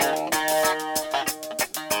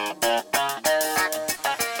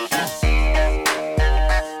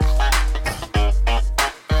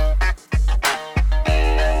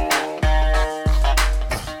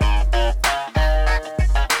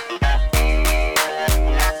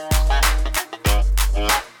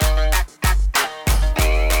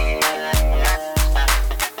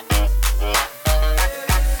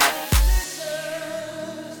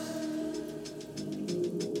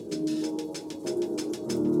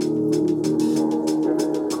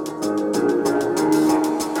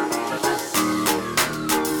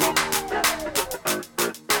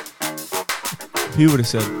he would have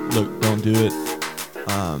said, look, don't do it,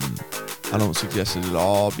 I don't suggest it at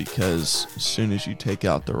all, because as soon as you take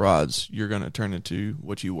out the rods, you're going to turn into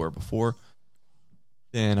what you were before.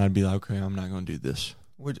 Then I'd be like, okay, I'm not going to do this.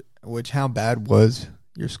 Which how bad was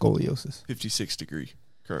your scoliosis? 56-degree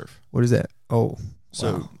curve. What is that? Oh,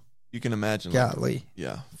 so wow. you can imagine. Golly.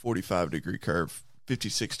 45-degree curve,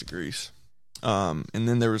 56 degrees. And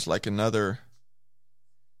then there was like another.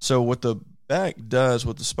 So what the back does,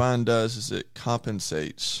 what the spine does, is it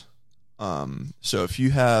compensates. So if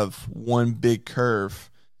you have one big curve,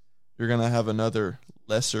 you're going to have another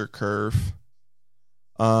lesser curve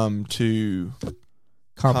to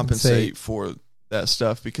compensate for that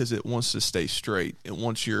stuff, because it wants to stay straight. It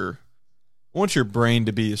wants your brain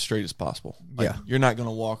to be as straight as possible. Like, you're not going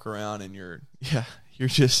to walk around and you're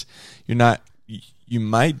not, you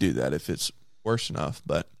might do that if it's worse enough,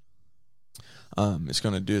 but it's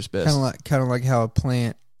going to do its best. Kind of like how a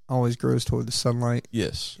plant always grows toward the sunlight.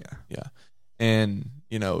 Yes. Yeah. And,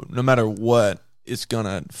 no matter what, it's going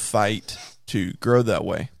to fight to grow that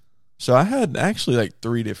way. So I had actually like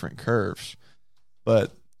 3 different curves,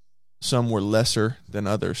 but some were lesser than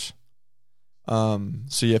others.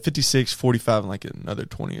 So yeah, 56, 45, and like another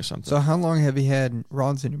 20 or something. So how long have you had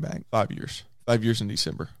rods in your back? 5 years. 5 years in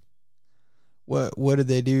December. What did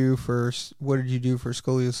you do for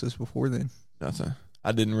scoliosis before then? Nothing.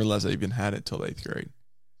 I didn't realize I even had it till 8th grade.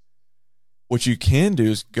 What you can do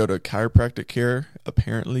is go to chiropractic care,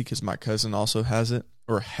 apparently, because my cousin also has it,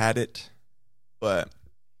 or had it, but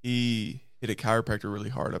he hit a chiropractor really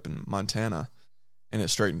hard up in Montana, and it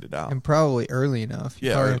straightened it out. And probably early enough.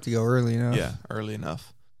 You probably have to go early enough. Yeah, early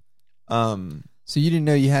enough. So you didn't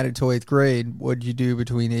know you had it till 8th grade. What did you do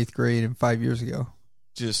between 8th grade and 5 years ago?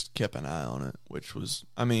 Just kept an eye on it, which was,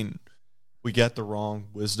 we got the wrong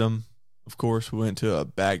wisdom. Of course, we went to a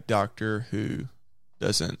back doctor who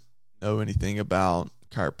doesn't know anything about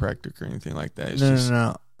chiropractic or anything like that. It's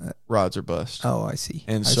No. Rods or bust. Oh, I see.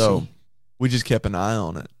 And so we just kept an eye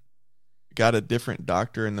on it. Got a different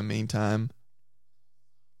doctor in the meantime.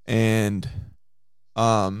 And,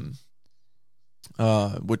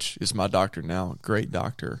 which is my doctor now, great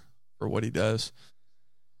doctor for what he does.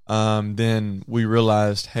 Then we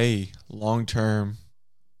realized, hey, long term,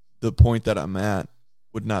 the point that I'm at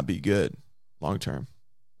would not be good long term,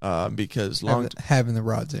 because having the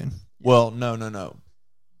rods in. Well, no.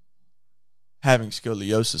 Having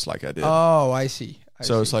scoliosis like I did. Oh, I see.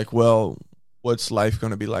 It's like, well, what's life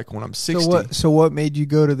going to be like when I'm 60? So what made you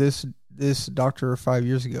go to this doctor 5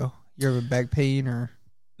 years ago? You have a back pain or?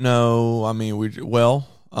 No,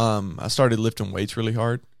 I started lifting weights really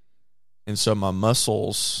hard. And so my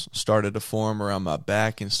muscles started to form around my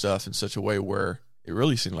back and stuff in such a way where it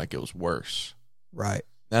really seemed like it was worse. Right.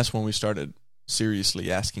 That's when we started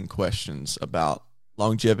seriously asking questions about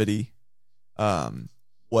longevity,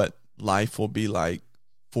 what life will be like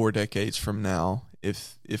 4 decades from now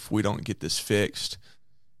if we don't get this fixed.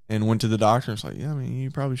 And went to the doctor and was like,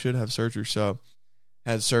 you probably should have surgery. So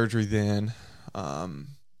had surgery then, and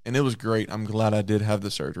it was great. I'm glad I did have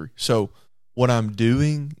the surgery. So what I'm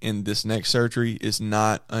doing in this next surgery is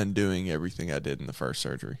not undoing everything I did in the first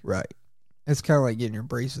surgery. Right. It's kind of like getting your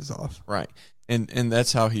braces off. Right. And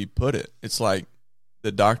that's how he put it. It's like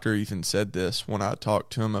the doctor even said this when I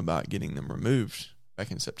talked to him about getting them removed back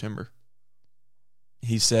in September.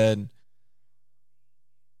 He said,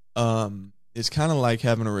 it's kind of like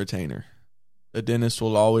having a retainer. The dentist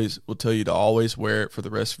will tell you to always wear it for the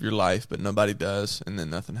rest of your life, but nobody does, and then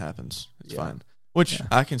nothing happens. It's fine. Which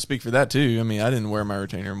I can speak for that too. I didn't wear my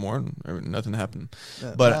retainer more, and nothing happened.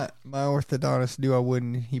 But my orthodontist knew I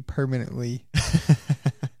wouldn't. He permanently.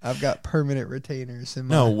 I've got permanent retainers in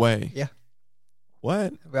my. No way. Yeah.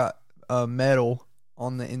 What? I've got metal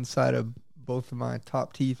on the inside of both of my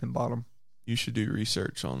top teeth and bottom. You should do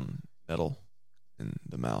research on metal in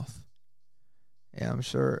the mouth. Yeah, I'm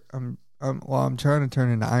sure. I'm trying to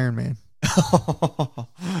turn into Iron Man.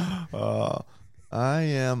 I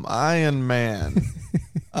am Iron Man.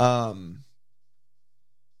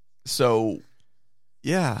 So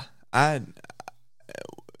yeah,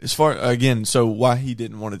 so why he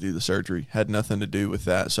didn't want to do the surgery had nothing to do with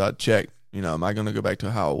that. So I checked, am I going to go back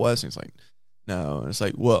to how it was? And he's like, no. And it's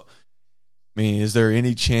like, well, is there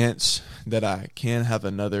any chance that I can have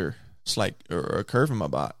another slight or a curve in my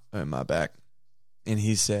back? And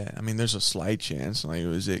he said, there's a slight chance. Like,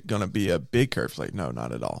 is it going to be a big curve? Like, no,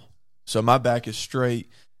 not at all. So my back is straight.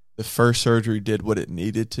 The first surgery did what it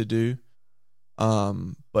needed to do.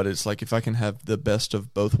 But it's like, if I can have the best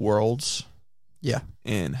of both worlds,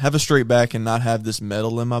 and have a straight back and not have this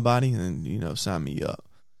metal in my body, then, sign me up.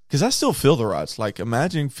 Because I still feel the rods. Like,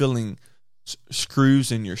 imagine feeling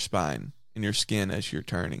screws in your spine, in your skin as you're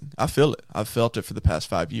turning. I feel it. I've felt it for the past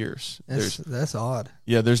 5 years. That's odd.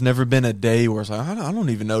 Yeah, there's never been a day where it's like, I don't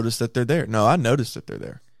even notice that they're there. No, I noticed that they're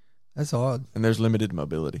there. That's odd. And there's limited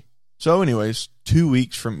mobility. So anyways, 2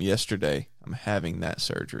 weeks from yesterday, I'm having that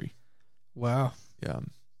surgery. Wow. Yeah.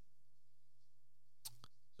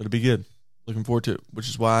 It'll be good. Looking forward to it, which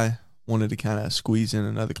is why I wanted to kind of squeeze in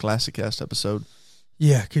another Classic Cast episode.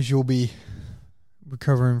 Yeah, because you'll be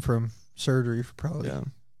recovering from surgery for probably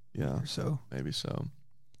or so. Maybe so.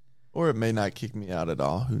 Or it may not kick me out at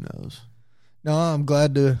all. Who knows? No, I'm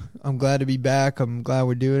glad to be back. I'm glad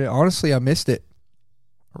we're doing it. Honestly, I missed it.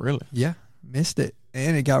 Really? Yeah, missed it.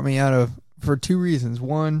 And it got me for 2 reasons.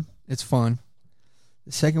 One, it's fun.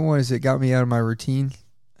 The second one is it got me out of my routine,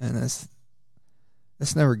 and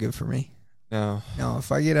that's never good for me. No,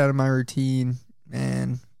 if I get out of my routine,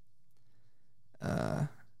 man,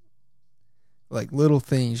 like little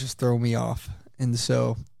things just throw me off. And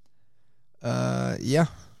so,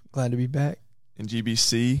 glad to be back. And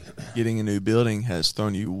GBC, getting a new building has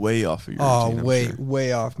thrown you way off of your routine. Oh,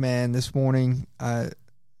 way off, man. This morning,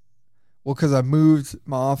 because I moved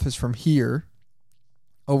my office from here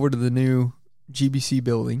over to the new GBC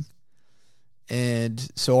building. And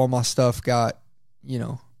so all my stuff got,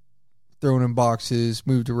 thrown in boxes,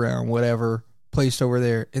 moved around, whatever, placed over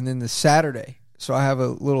there. And then the Saturday, so I have a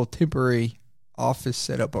little temporary office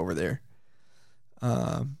set up over there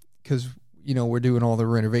because, we're doing all the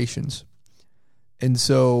renovations. And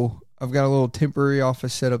so I've got a little temporary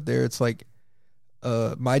office set up there. It's like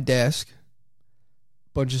my desk,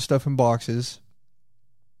 bunch of stuff in boxes,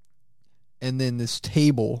 and then this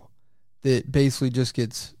table that basically just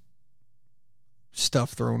gets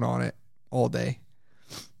stuff thrown on it all day.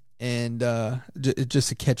 And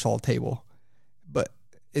just a catch-all table. But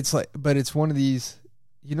it's one of these,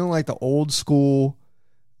 like the old school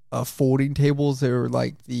folding tables that are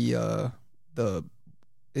like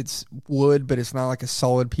it's wood, but it's not like a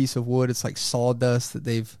solid piece of wood. It's like sawdust that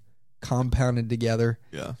they've compounded together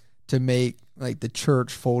to make like the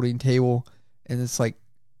church folding table. And it's like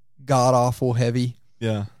god awful heavy.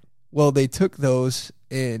 Yeah. Well, they took those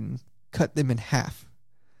and cut them in half.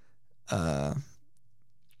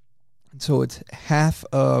 So it's half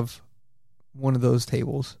of one of those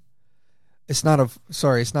tables. It's not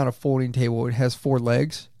a folding table. It has 4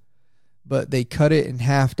 legs, but they cut it in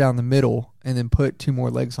half down the middle and then put 2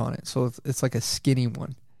 more legs on it. So it's like a skinny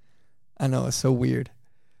one. I know, it's so weird.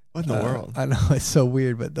 What in the world? I know, it's so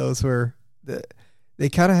weird, but those were they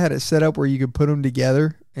kind of had it set up where you could put them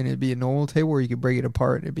together and it'd be a normal table, or you could break it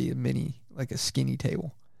apart and it'd be a mini, like a skinny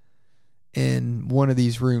table. In one of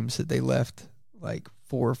these rooms that they left, like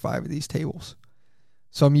 4 or 5 of these tables.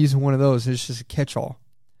 So I'm using one of those. It's just a catch-all.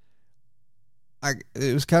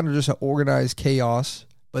 It was kind of just an organized chaos,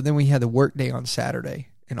 but then we had the work day on Saturday,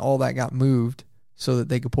 and all that got moved so that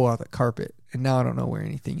they could pull out the carpet. And now I don't know where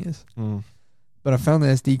anything is. But I found the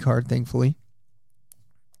SD card, thankfully.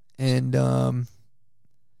 And,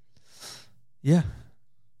 yeah.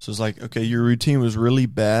 So it's like, okay, your routine was really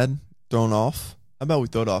bad, thrown off. How about we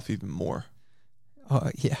throw it off even more?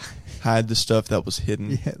 Yeah. Hide the stuff that was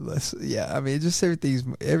hidden. I mean, just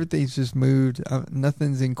everything's just moved.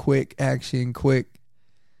 Nothing's in quick action, quick.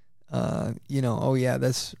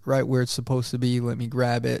 That's right where it's supposed to be. Let me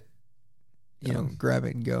grab it. Grab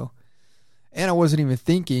it and go. And I wasn't even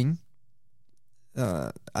thinking.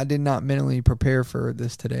 I did not mentally prepare for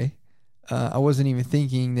this today. I wasn't even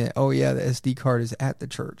thinking that, the SD card is at the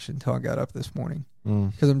church until I got up this morning.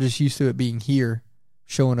 Because I'm just used to it being here,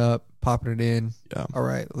 showing up, popping it in. Yeah. All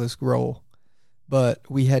right, let's roll. But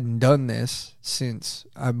we hadn't done this since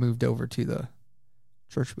I moved over to the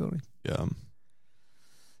church building. Yeah.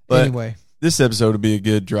 But anyway, this episode would be a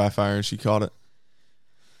good dry fire, as she called it.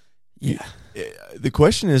 Yeah. The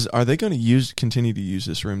question is, are they going to continue to use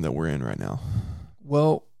this room that we're in right now?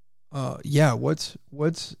 Well,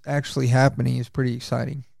 what's actually happening is pretty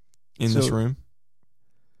exciting. In this room?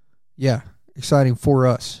 Yeah, exciting for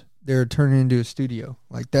us. They're turning into a studio.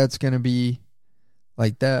 Like, that's going to be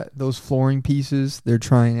like that. Those flooring pieces they're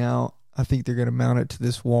trying out, I think they're going to mount it to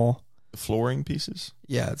this wall. The flooring pieces?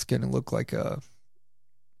 Yeah, it's going to look like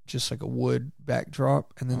just like a wood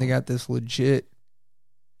backdrop. And then they got this legit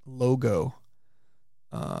logo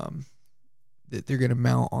that they're going to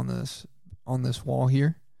mount on this wall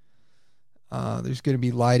here. There's going to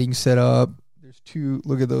be lighting set up.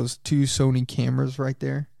 Look at those 2 Sony cameras right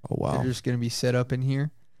there. Oh, wow. They're just going to be set up in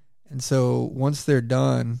here. And so once they're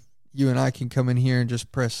done, you and I can come in here and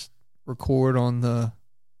just press record on the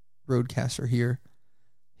Rodecaster here,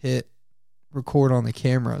 hit record on the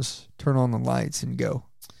cameras, turn on the lights, and go.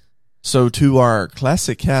 So to our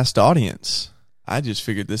Classic Cast audience, I just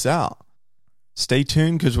figured this out. stay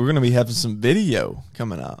tuned because we're going to be having some video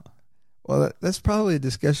coming out. Well, that's probably a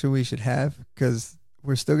discussion we should have because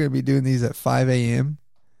we're still going to be doing these at 5 a.m.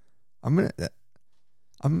 Well,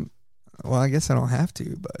 I guess I don't have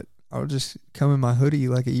to, but I'll just come in my hoodie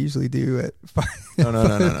like I usually do at 5.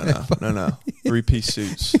 No. 3-piece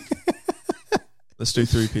suits. Let's do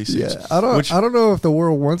 3-piece suits. Yeah, I don't know if the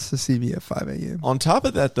world wants to see me at 5 a.m. On top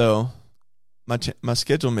of that, though, my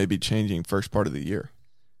schedule may be changing first part of the year.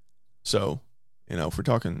 So, if we're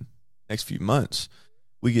talking next few months,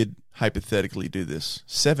 we could hypothetically do this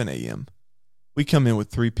 7 a.m. We come in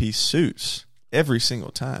with 3-piece suits every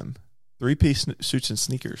single time. 3-piece suits and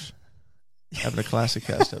sneakers. Having a classic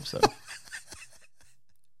cast episode.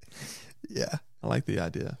 Yeah. I like the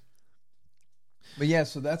idea. But yeah,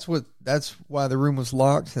 so that's why the room was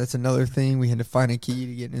locked. That's another thing. We had to find a key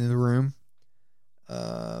to get into the room.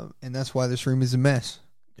 And that's why this room is a mess.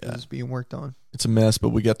 Yeah. It's being worked on. It's a mess, but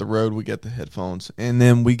we got the road, we got the headphones, and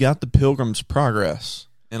then we got the Pilgrim's Progress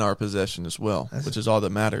in our possession as well, which is all that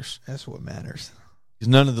matters. That's what matters. Because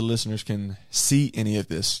none of the listeners can see any of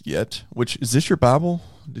this yet. Which, is this your Bible?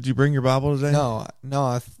 Did you bring your Bible today? No,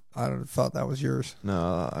 I thought that was yours.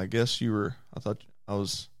 No, I guess you were. I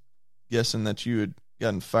was guessing that you had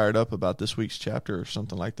gotten fired up about this week's chapter or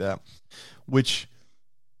something like that. Which,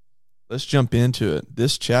 let's jump into it.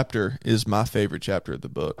 This chapter is my favorite chapter of the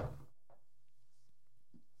book.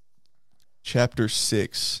 Chapter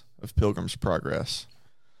 6 of Pilgrim's Progress.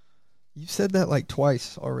 You've said that like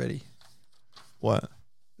twice already. What?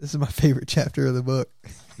 This is my favorite chapter of the book.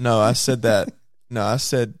 No, I said that. No, I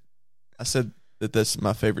said that that's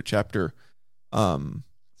my favorite chapter.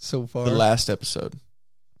 So far, the last episode.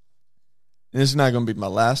 And it's not going to be my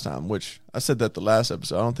last time. Which I said that the last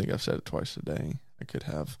episode. I don't think I've said it twice today. I could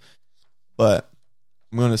have, but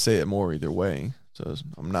I'm going to say it more either way. So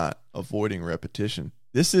I'm not avoiding repetition.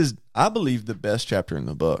 This is, I believe, the best chapter in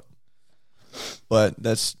the book, but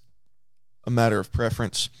that's a matter of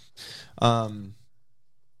preference. So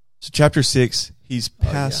chapter 6, he's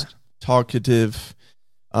past talkative.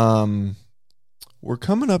 We're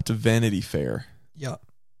coming up to Vanity Fair. Yep.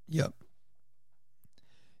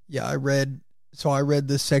 Yeah, I read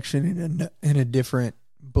this section in a different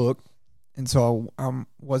book, and so I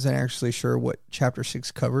wasn't actually sure what chapter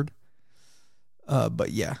 6 covered.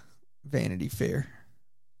 But yeah, Vanity Fair.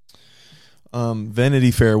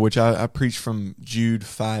 Vanity Fair, which I preached from Jude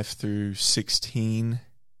 5 through 16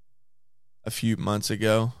 a few months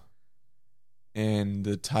ago. And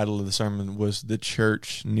the title of the sermon was The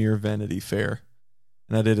Church Near Vanity Fair.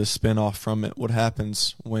 And I did a spinoff from it. What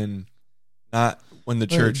happens when the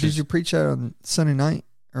church Did you preach that on Sunday night?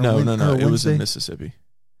 No. It was in Mississippi.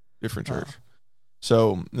 Different church. Oh.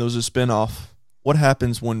 So there was a spinoff. What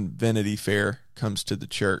happens when Vanity Fair comes to the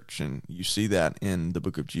church? And you see that in the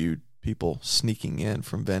book of Jude. People sneaking in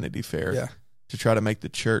from Vanity Fair to try to make the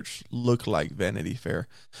church look like Vanity Fair.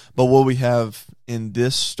 But what we have in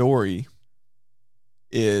this story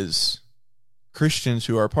is Christians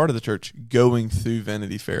who are part of the church going through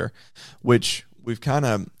Vanity Fair, which we've kind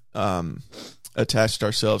of attached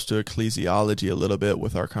ourselves to ecclesiology a little bit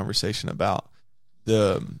with our conversation about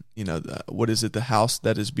what is it? The house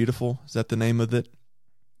that is beautiful. Is that the name of it?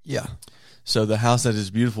 Yeah. So the house that is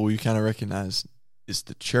beautiful, we kind of recognize is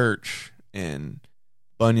the church, and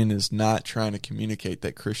Bunyan is not trying to communicate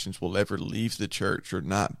that Christians will ever leave the church or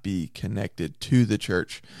not be connected to the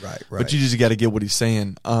church. Right. But you just got to get what he's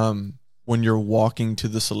saying. When you're walking to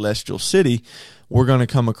the celestial city, we're going to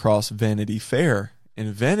come across Vanity Fair.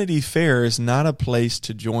 And Vanity Fair is not a place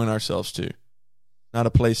to join ourselves to, not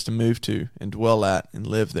a place to move to and dwell at and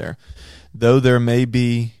live there. Though there may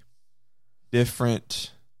be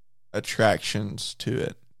different attractions to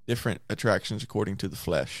it, different attractions according to the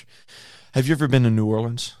flesh. Have you ever been to New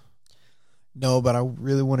Orleans? No, but I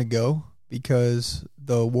really want to go because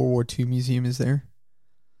the World War II museum is there,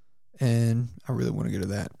 and I really want to go to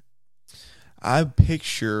that. I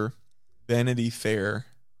picture Vanity Fair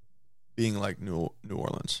being like New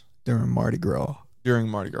Orleans. During Mardi Gras.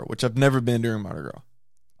 Which I've never been during Mardi Gras.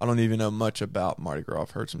 I don't even know much about Mardi Gras.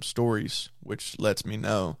 I've heard some stories, which lets me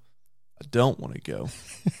know I don't want to go.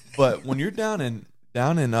 But when you're down in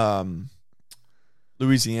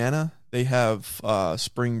Louisiana, they have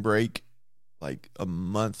spring break like a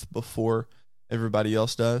month before everybody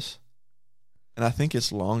else does. And I think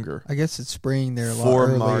it's longer. I guess it's spring there a lot for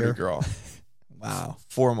earlier. Mardi Gras. Wow.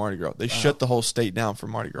 For Mardi Gras. They shut the whole state down for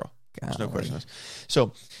Mardi Gras. There's no question.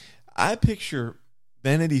 So I picture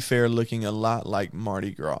Vanity Fair looking a lot like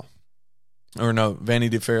Mardi Gras. Or no,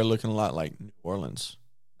 Vanity Fair looking a lot like New Orleans.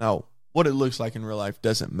 Now, what it looks like in real life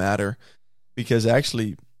doesn't matter because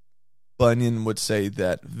actually Bunyan would say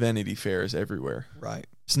that Vanity Fair is everywhere. Right.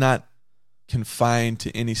 It's not confined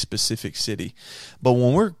to any specific city. But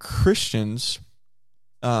when we're Christians,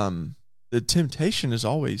 the temptation is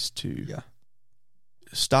always to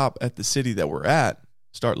stop at the city that we're at,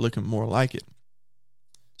 start looking more like it.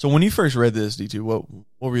 So when you first read this, D2, what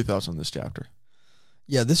were your thoughts on this chapter?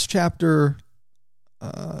 Yeah, this chapter,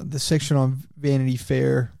 the section on Vanity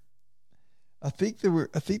Fair, I think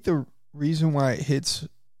the reason why it hits,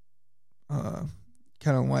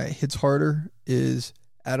 why it hits harder is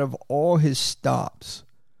out of all his stops,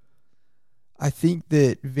 I think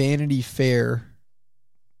that Vanity Fair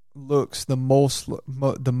looks the most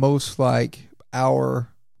like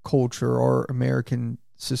our culture or American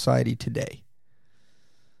society today.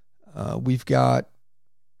 We've got,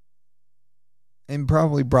 and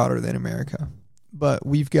probably broader than America, but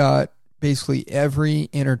we've got basically every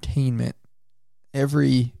entertainment,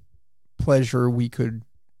 every pleasure we could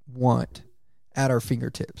want at our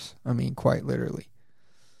fingertips. I mean, quite literally.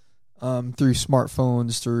 Through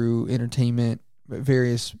smartphones, through entertainment,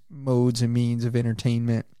 various modes and means of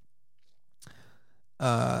entertainment.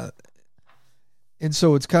 And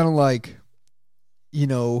so it's kind of like,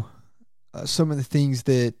 some of the things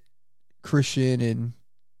that Christian and,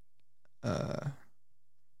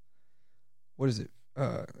 what is it?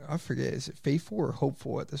 I forget. Is it faithful or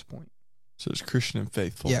hopeful at this point? So it's Christian and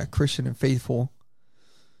faithful. Yeah, Christian and faithful.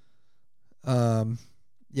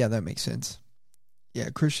 Yeah, that makes sense. Yeah,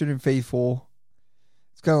 Christian and faithful.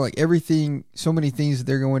 It's kind of like everything, so many things that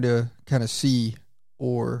they're going to kind of see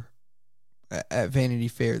or at Vanity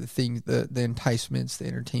Fair, the things, the enticements, the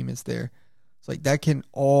entertainments there. It's like that can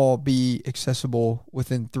all be accessible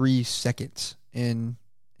within 3 seconds in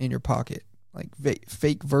your pocket. Like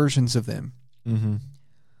fake versions of them. Mm-hmm.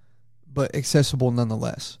 But accessible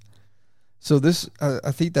nonetheless. So this,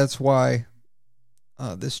 I think that's why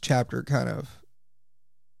this chapter kind of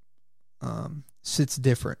sits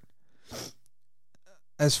different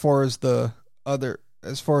as far as the other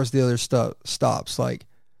stops. Like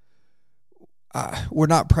we're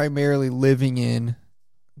not primarily living in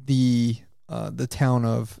the town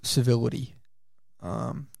of civility,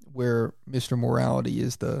 where Mr. Morality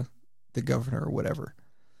is the governor or whatever.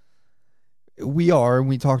 We are, and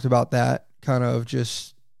we talked about that kind of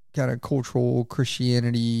cultural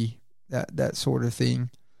Christianity, that sort of thing.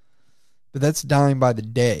 But that's dying by the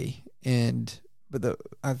day. But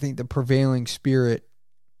I think the prevailing spirit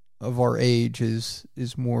of our age is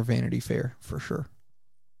more Vanity Fair for sure.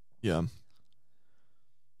 Yeah.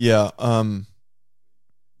 Yeah.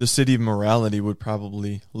 The city of morality would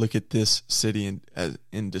probably look at this city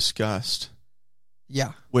in disgust.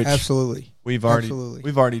 Yeah, which absolutely. We've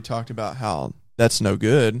already talked about how that's no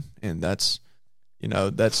good, and that's in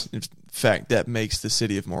fact that makes the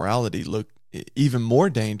city of morality look even more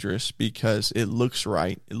dangerous because it looks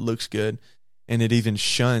right, it looks good, and it even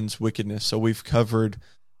shuns wickedness. So we've covered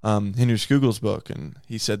Henry Scougal's book, and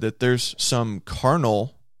he said that there's some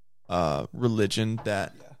carnal religion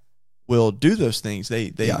that will do those things.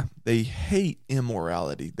 They hate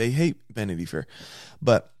immorality, they hate Vanity Fair,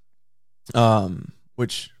 but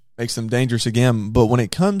which makes them dangerous again. But when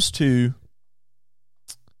it comes to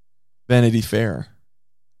Vanity Fair,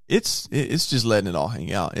 it's just letting it all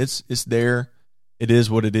hang out. It's there. It is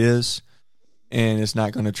what it is, and it's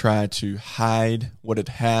not going to try to hide what it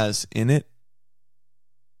has in it.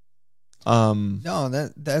 No,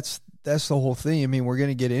 that's the whole thing. I mean, we're going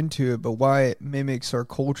to get into it, but why it mimics our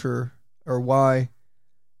culture, or why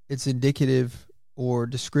it's indicative or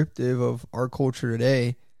descriptive of our culture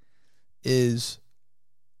today, is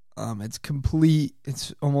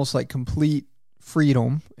it's almost like complete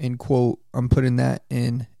freedom, in quote, I'm putting that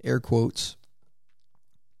in air quotes.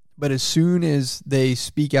 But as soon as they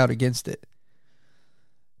speak out against it,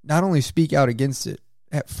 not only speak out against it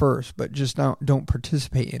at first, but just don't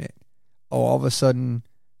participate in it, all of a sudden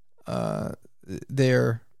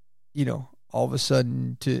they're, all of a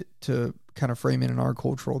sudden to kind of frame it in our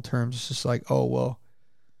cultural terms, it's just like, oh, well,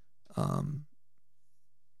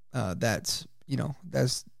 that's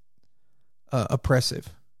oppressive,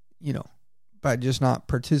 by just not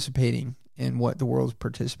participating in what the world's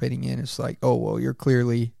participating in. It's like, oh, well, you're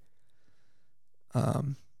clearly,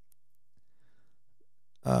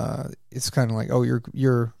 it's kind of like, oh,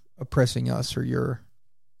 you're oppressing us, or you're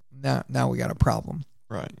now we got a problem.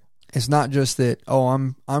 Right. It's not just that,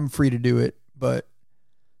 oh, I'm free to do it,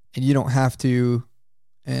 and you don't have to,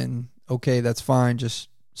 and okay, that's fine, just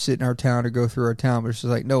sit in our town or go through our town. But it's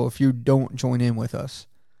just like, no, if you don't join in with us,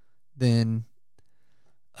 then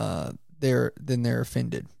they're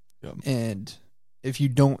offended. Yep. And if you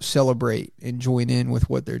don't celebrate and join in with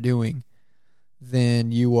what they're doing,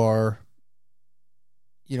 then you are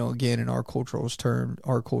again, in our culture's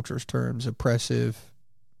terms, oppressive,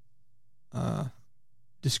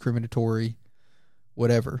 discriminatory,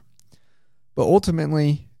 whatever. But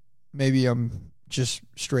ultimately, maybe I'm just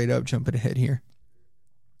straight up jumping ahead here.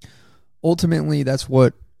 Ultimately, that's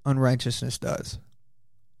what unrighteousness does.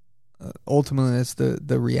 Ultimately, that's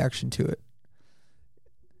the reaction to it.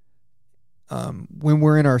 When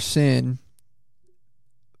we're in our sin,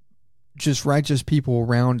 just righteous people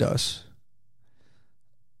around us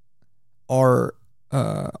are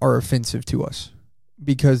offensive to us,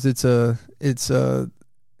 because it's a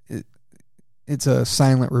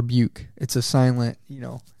silent rebuke. It's a silent,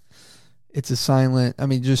 I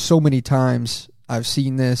mean, just so many times I've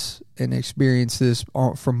seen this and experienced this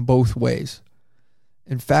from both ways.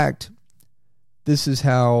 In fact, this is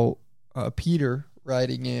how Peter,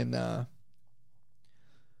 writing in, I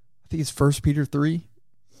think it's 1 Peter 3,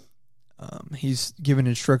 he's given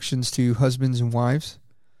instructions to husbands and wives,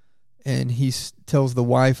 and he tells the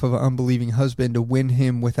wife of an unbelieving husband to win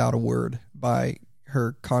him without a word by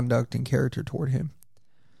her conduct and character toward him.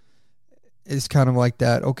 It's kind of like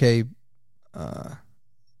that, okay,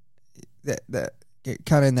 that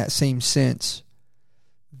kind of in that same sense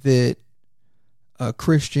that a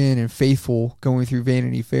Christian and faithful going through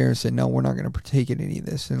Vanity Fair and said, no, we're not going to partake in any of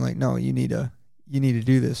this. And like, no, you need to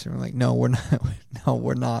do this. And we're like, no, we're not. No,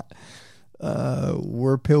 we're not.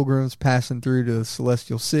 We're pilgrims passing through to the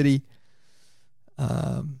celestial city.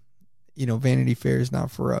 Vanity Fair is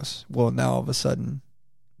not for us. Well, now all of a sudden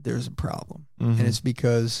there's a problem. Mm-hmm. And it's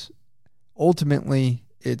because ultimately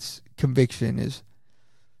it's conviction is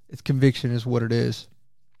what it is.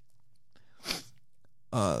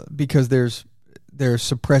 Because they're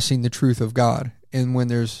suppressing the truth of God. And when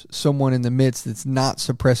there's someone in the midst that's not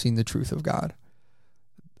suppressing the truth of God,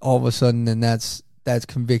 all of a sudden then that's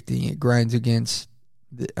convicting. It grinds against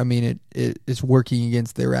it's working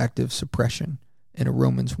against their active suppression in a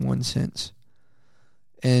Romans 1 sense.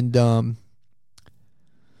 And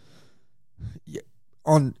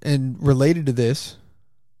related to this,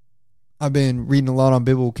 I've been reading a lot on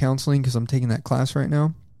biblical counseling because I'm taking that class right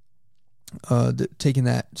now, taking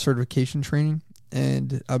that certification training,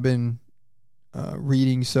 and I've been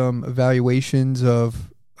reading some evaluations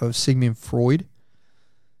of Sigmund Freud.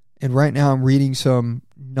 And right now I'm reading some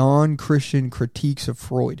non-Christian critiques of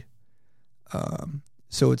Freud.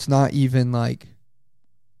 So it's not even like,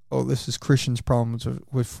 oh, this is Christians' problems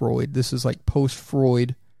with Freud. This is like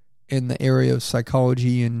post-Freud in the area of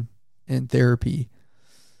psychology and therapy.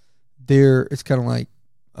 There, it's kind of like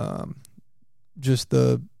just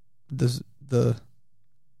the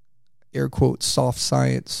air quotes soft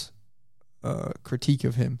science critique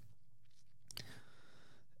of him.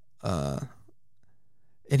 And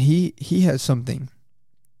he has something.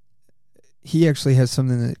 He actually has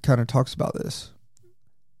something that kind of talks about this.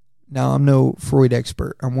 Now, I'm no Freud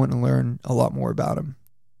expert. I'm wanting to learn a lot more about him.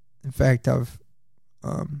 In fact, I've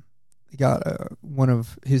got one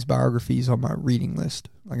of his biographies on my reading list.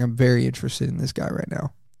 Like, I'm very interested in this guy right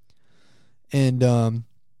now. And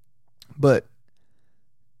but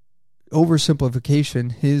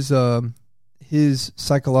oversimplification, his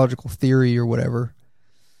psychological theory or whatever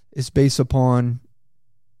is based upon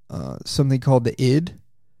something called the id,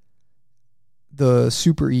 the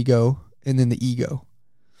superego, and then the ego.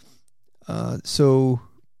 So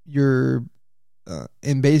you're,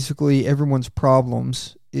 and basically everyone's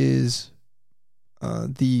problems is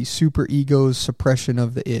the superego's suppression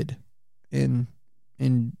of the id in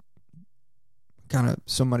kind of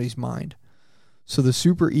somebody's mind. So the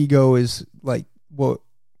superego is like what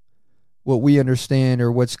we understand,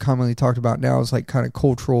 or what's commonly talked about now, is like kind of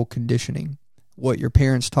cultural conditioning. What your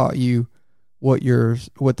parents taught you, what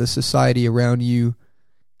the society around you,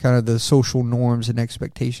 kind of the social norms and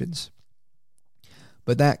expectations.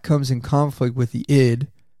 But that comes in conflict with the id,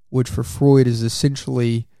 which for Freud is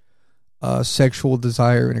essentially sexual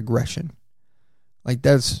desire and aggression. Like,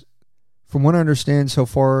 that's, from what I understand so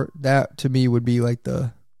far, that to me would be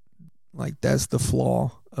that's the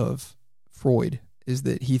flaw of Freud, is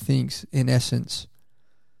that he thinks, in essence,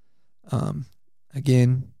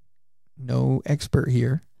 again, no expert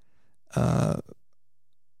here, but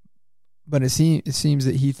it seems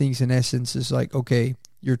that he thinks, in essence, is like, okay,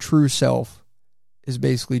 your true self is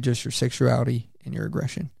basically just your sexuality and your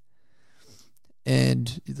aggression,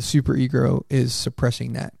 and the superego is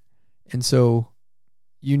suppressing that. And so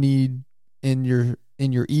you need in your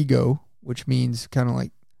ego, which means kind of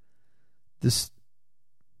like this,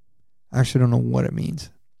 I actually don't know what it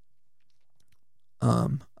means.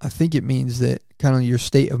 I think it means that kind of your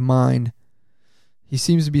state of mind. He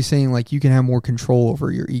seems to be saying like you can have more control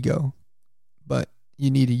over your ego, but you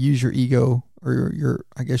need to use your ego or your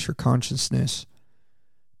I guess your consciousness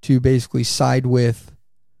to basically side with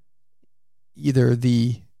either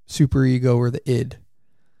the superego or the id.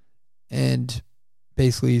 And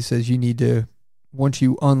basically he says you need to, once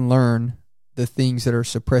you unlearn the things that are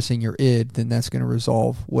suppressing your id, then that's going to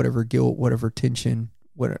resolve whatever guilt, whatever tension,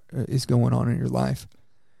 what is going on in your life.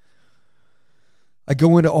 I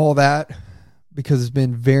go into all that because it's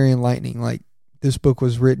been very enlightening. Like, this book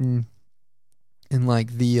was written in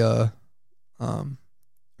like the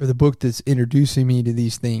book that's introducing me to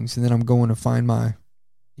these things, and then I'm going to find my,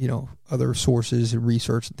 other sources and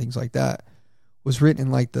research and things like that, was written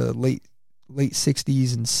in like the late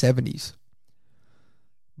 60s and 70s.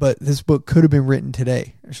 But this book could have been written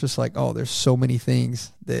today. It's just like, oh, there's so many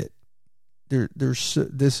things that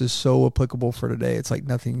this is so applicable for today. It's like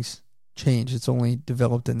nothing's changed. It's only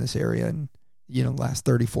developed in this area in, last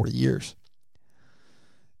 30, 40 years.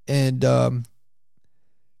 And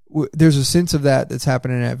there's a sense of that's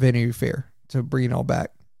happening at Vanity Fair, to bring it all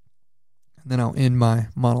back. And then I'll end my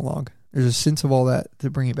monologue. There's a sense of all that to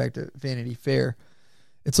bring it back to Vanity Fair.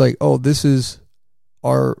 It's like, oh, this is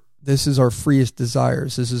our freest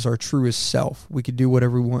desires. This is our truest self. We could do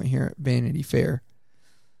whatever we want here at Vanity Fair.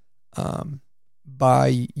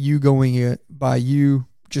 By you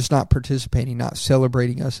just not participating, not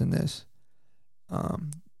celebrating us in this,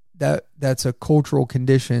 that's a cultural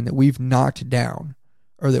condition that we've knocked down,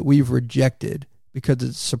 or that we've rejected, because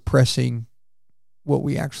it's suppressing what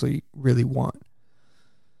we actually really want.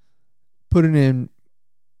 Put it in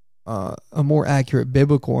a more accurate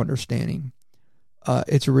biblical understanding.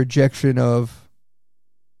 It's a rejection of,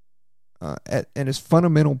 at its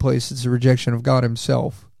fundamental place, it's a rejection of God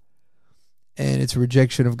himself. And it's a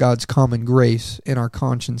rejection of God's common grace in our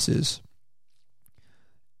consciences.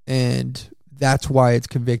 And that's why it's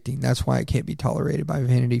convicting. That's why it can't be tolerated by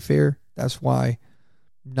Vanity Fair. That's why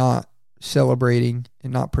not celebrating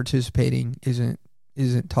and not participating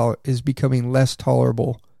is becoming less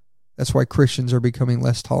tolerable. That's why Christians are becoming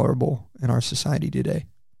less tolerable in our society today.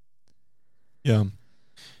 Yeah.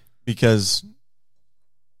 Because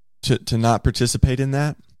to not participate in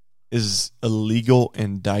that is a legal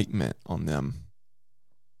indictment on them.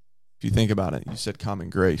 If you think about it, you said common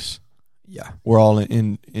grace. Yeah. We're all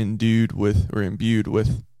imbued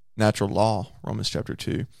with natural law, Romans chapter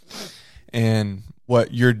 2. And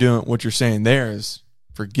what you're saying there is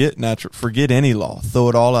forget any law. Throw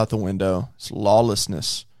it all out the window. It's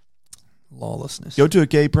lawlessness. Go to a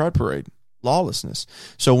gay pride parade. Lawlessness.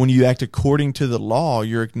 So when you act according to the law,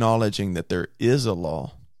 you're acknowledging that there is a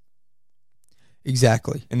law.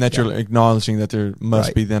 Exactly. And that you're acknowledging that there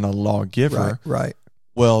must be then a lawgiver. Right.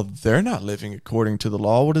 Well, they're not living according to the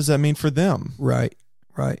law. What does that mean for them? Right.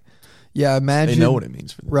 Yeah, imagine. They know what it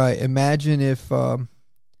means for them. Right. Imagine if,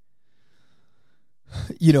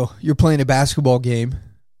 you're playing a basketball game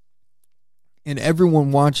and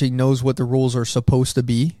everyone watching knows what the rules are supposed to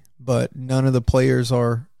be, but none of the players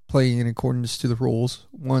are playing in accordance to the rules.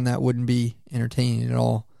 One, that wouldn't be entertaining at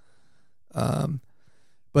all.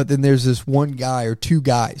 But then there's this one guy or two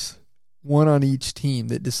guys, one on each team,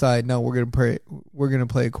 that decide, no, we're gonna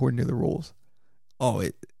play according to the rules. Oh,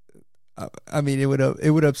 it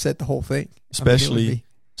would upset the whole thing. Especially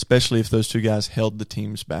if those two guys held the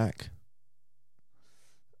teams back.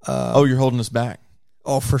 You're holding us back.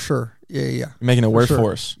 Oh, for sure. Yeah. You're making it worse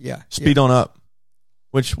for us. Yeah. Speed on up.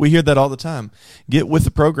 Which we hear that all the time. Get with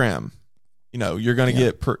the program. You're going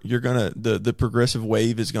to the progressive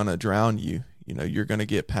wave is going to drown you. You're going to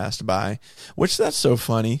get passed by, which that's so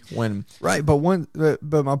funny when. Right. But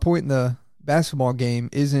my point in the basketball game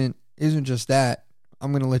isn't just that.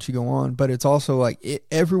 I'm going to let you go on, but it's also like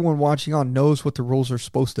everyone watching on knows what the rules are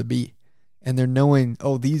supposed to be. And they're knowing,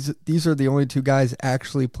 oh, these are the only two guys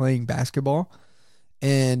actually playing basketball.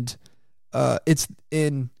 And it's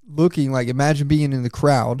in looking like, imagine being in the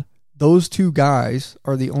crowd. Those two guys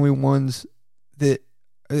are the only ones that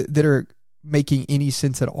are making any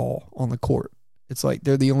sense at all on the court. It's like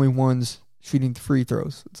they're the only ones shooting free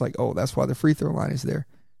throws. It's like, oh, that's why the free throw line is there.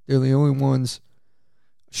 They're the only ones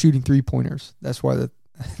shooting 3-pointers. That's why the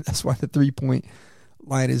 3-point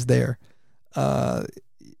line is there. They're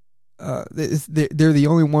the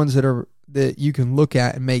only ones that you can look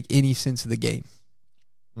at and make any sense of the game.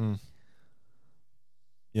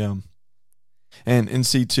 Yeah. And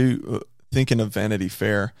see too, thinking of Vanity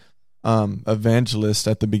Fair, evangelist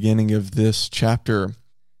at the beginning of this chapter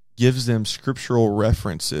gives them scriptural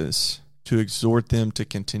references to exhort them to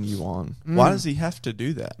continue on. Why does he have to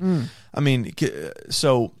do that? I mean,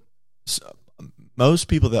 so most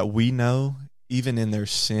people that we know, even in their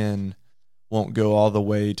sin, won't go all the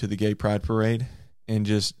way to the gay pride parade and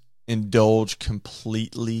just indulge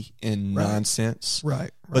completely in Right. nonsense,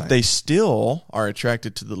 Right. but they still are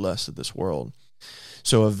attracted to the lust of this world.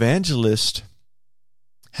 So evangelist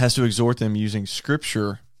has to exhort them using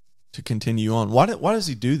scripture to continue on. Why does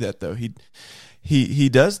he do that though? He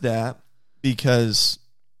does that because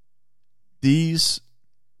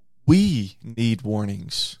we need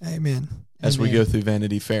warnings. Amen. As we go through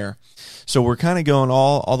Vanity Fair. So we're kind of going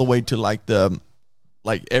all the way to like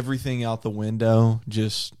everything out the window,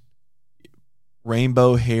 just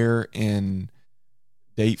rainbow hair and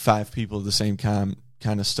date 5 people of the same kind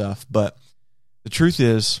of stuff. But the truth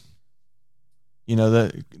is,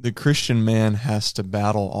 the Christian man has to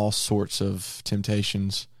battle all sorts of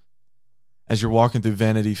temptations. As you're walking through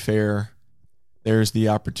Vanity Fair, there's the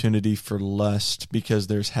opportunity for lust because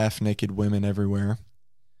there's half-naked women everywhere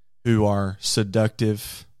who are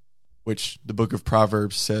seductive, which the book of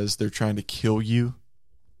Proverbs says they're trying to kill you,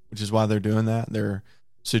 which is why they're doing that. They're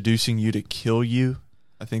seducing you to kill you.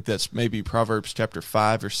 I think that's maybe Proverbs chapter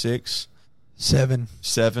 5 or 6.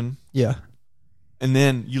 7. Yeah. And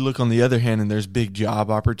then you look on the other hand, and there's big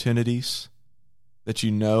job opportunities that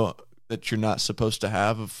that you're not supposed to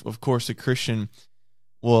have. Of course, a Christian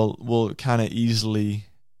will kind of easily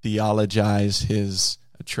theologize his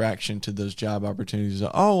attraction to those job opportunities.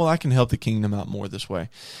 Oh, well, I can help the kingdom out more this way.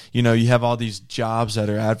 You have all these jobs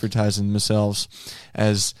that are advertising themselves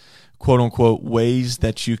as quote unquote ways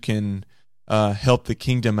that you can help the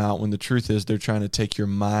kingdom out, when the truth is they're trying to take your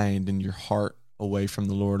mind and your heart away from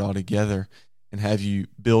the Lord altogether and have you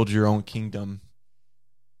build your own kingdom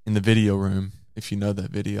in the video room. If you know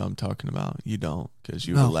that video I'm talking about, you don't, because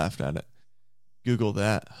you would have laughed at it. Google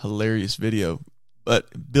that hilarious video.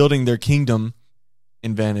 But building their kingdom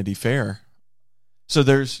in Vanity Fair. So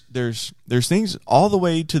there's things all the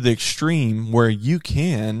way to the extreme where you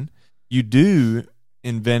do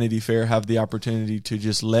in Vanity Fair have the opportunity to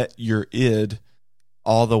just let your id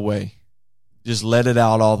all the way. Just let it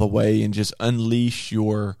out all the way and just unleash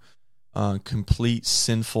your complete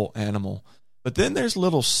sinful animal. But then there's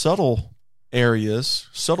little subtle areas,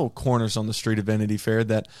 subtle corners on the street of Vanity Fair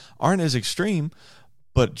that aren't as extreme,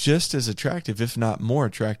 but just as attractive, if not more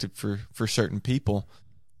attractive for certain people.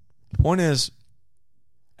 The point is,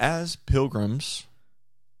 as pilgrims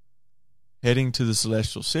heading to the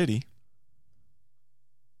celestial city,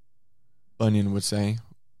 Bunyan would say,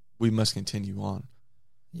 we must continue on.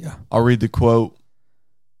 Yeah. I'll read the quote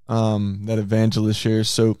that Evangelist shares.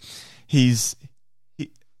 So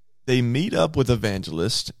they meet up with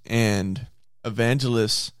Evangelist, and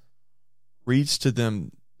Evangelist reads to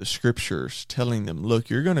them the scriptures, telling them, look,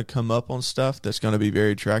 you're going to come up on stuff that's going to be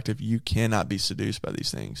very attractive. You cannot be seduced by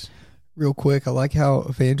these things. Real quick, I like how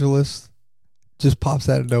Evangelist just pops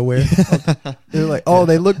out of nowhere. They're like,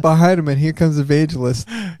 they look behind him, and here comes Evangelist.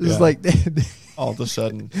 It's like all of a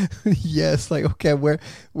sudden. Yes, like, okay,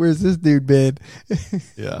 where's this dude been?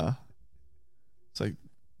 Yeah. It's like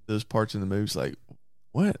those parts in the movie's like,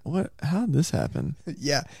 what, how did this happen?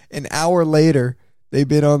 Yeah. An hour later, they've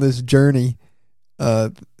been on this journey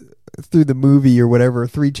through the movie or whatever.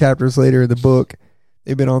 3 chapters later in the book,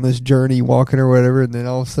 they've been on this journey walking or whatever, and then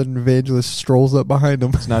all of a sudden Evangelist strolls up behind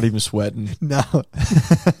them. It's not even sweating. No.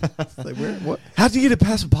 It's like, what? How'd you get it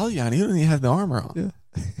past Apollyon? He didn't even have the armor on.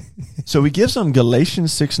 Yeah. So he gives them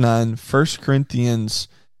Galatians 6:9, 1 Corinthians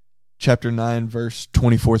chapter 9, verse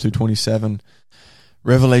 24 through 27,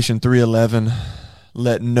 Revelation 3:11,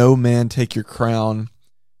 let no man take your crown.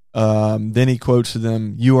 Then he quotes to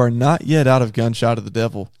them, you are not yet out of gunshot of the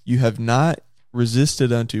devil. You have not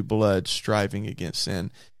resisted unto blood, striving against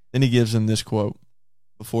sin. Then he gives them this quote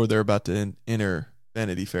before they're about to enter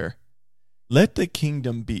Vanity Fair. Let the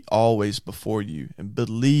kingdom be always before you, and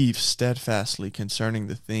believe steadfastly concerning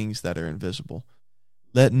the things that are invisible.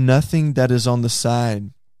 Let nothing that is on the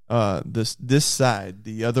side, this side,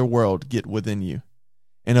 the other world, get within you.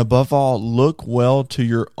 And above all, look well to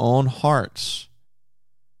your own hearts.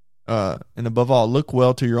 And above all, look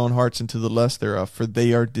well to your own hearts and to the lust thereof, for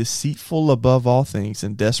they are deceitful above all things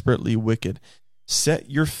and desperately wicked.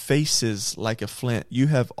 Set your faces like a flint. You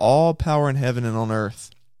have all power in heaven and on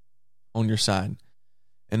earth on your side.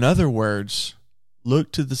 In other words,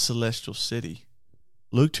 look to the celestial city.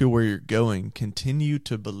 Look to where you're going. Continue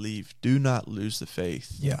to believe. Do not lose the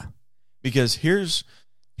faith. Yeah. Because here's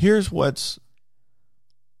what's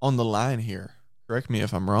on the line here. Correct me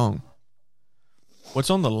if I'm wrong. What's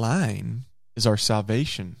on the line is our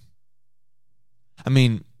salvation. I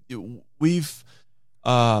mean, we've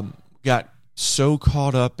got so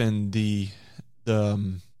caught up in the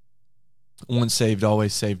once saved,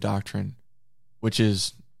 always saved doctrine, which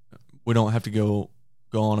is, we don't have to go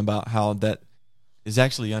on about how that is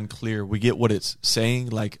actually unclear. We get what it's saying,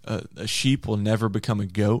 like a sheep will never become a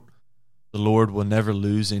goat. The Lord will never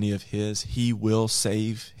lose any of his. He will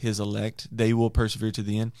save his elect. They will persevere to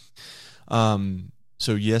the end.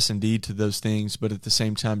 So yes, indeed, to those things, but at the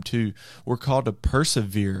same time, too, we're called to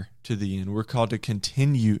persevere to the end. We're called to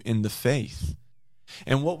continue in the faith.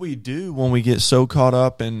 And what we do when we get so caught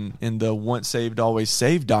up in the once saved, always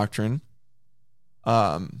saved doctrine,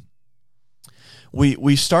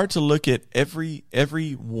 we start to look at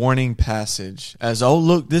every warning passage as, oh,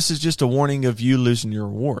 look, this is just a warning of you losing your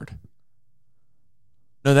reward.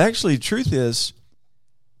 No, the truth is,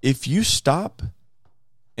 if you stop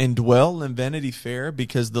and dwell in Vanity Fair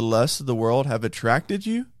because the lusts of the world have attracted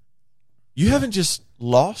you, you haven't just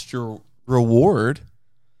lost your reward,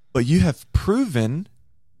 but you have proven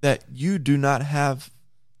that you do not have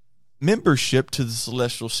membership to the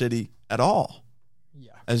celestial city at all.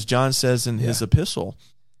 Yeah. As John says in his epistle,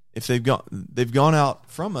 if they've gone out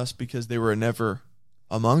from us because they were never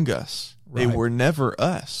among us. Right. They were never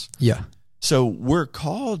us. Yeah. So we're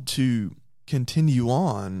called to continue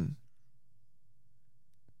on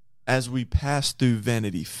as we pass through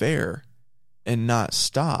Vanity Fair and not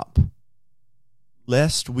stop,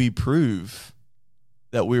 lest we prove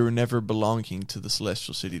that we were never belonging to the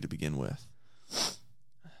celestial city to begin with.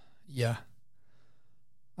 Yeah.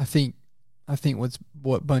 I think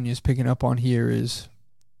what Bunyan's picking up on here is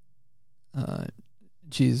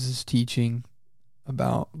Jesus' teaching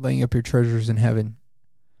about laying up your treasures in heaven.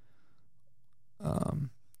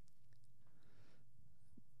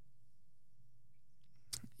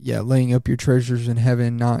 Laying up your treasures in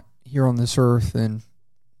heaven, not here on this earth. And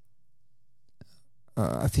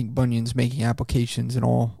I think Bunyan's making applications in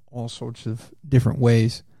all sorts of different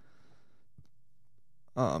ways.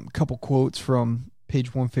 Couple quotes from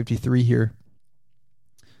page 153 here.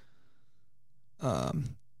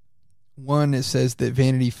 One, it says that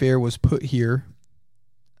Vanity Fair was put here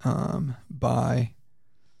by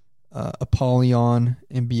Apollyon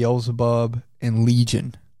and Beelzebub and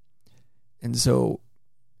Legion. And so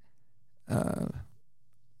I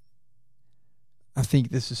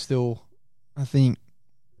think this is still, I think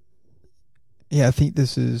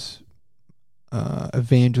this is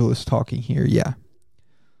evangelist talking here. Yeah.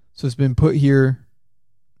 So it's been put here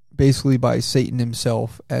basically by Satan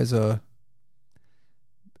himself as a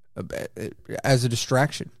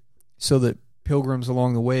distraction, so that pilgrims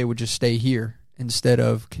along the way would just stay here instead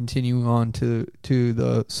of continuing on to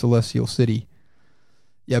the celestial city.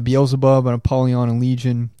 Yeah, Beelzebub and Apollyon and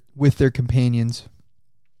Legion with their companions,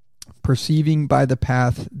 perceiving by the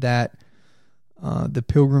path that the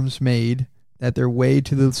pilgrims made that their way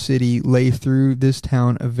to the city lay through this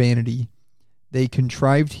town of Vanity, they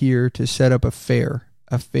contrived here to set up a fair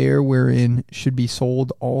wherein should be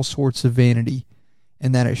sold all sorts of vanity,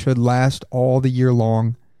 and that it should last all the year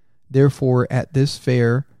long. Therefore, at this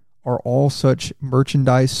fair are all such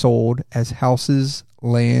merchandise sold as houses,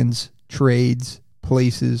 lands, trades,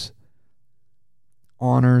 places,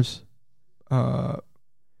 honors,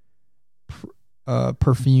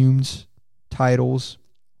 perfumes, titles,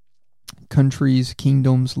 countries,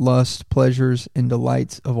 kingdoms, lusts, pleasures, and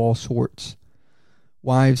delights of all sorts.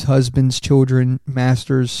 Wives, husbands, children,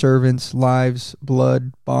 masters, servants, lives,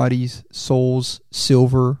 blood, bodies, souls,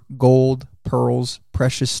 silver, gold, pearls,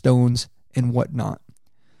 precious stones, and what not.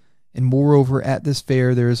 And moreover, at this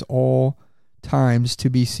fair there is all times to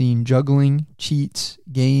be seen juggling, cheats,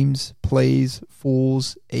 games, plays,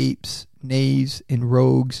 fools, apes, knaves, and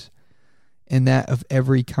rogues, and that of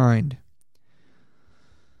every kind.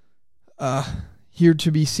 Here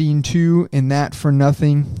to be seen too, and that for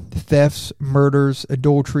nothing, thefts, murders,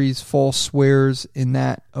 adulteries, false swears, and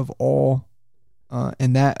that of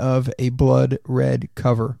a blood red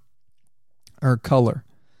color.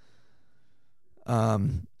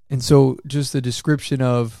 And so just the description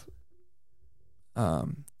of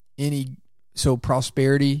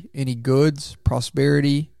prosperity, any goods,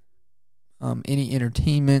 prosperity, any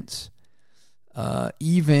entertainments,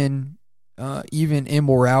 even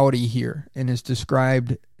immorality here, and is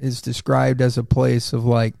described as a place of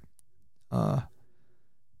like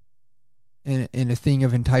and a thing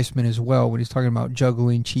of enticement as well, when he's talking about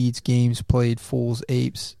juggling, cheats, games played, fools,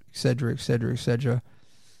 apes, etc., etc., etc.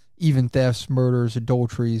 Even thefts, murders,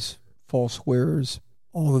 adulteries, false swears,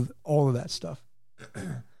 all of that stuff.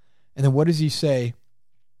 And then what does he say?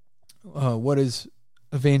 What does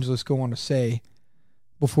evangelist go on to say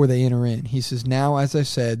before they enter in? He says, "Now, as I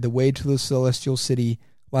said, the way to the celestial city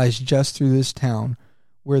lies just through this town,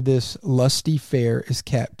 where this lusty fair is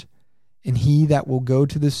kept. And he that will go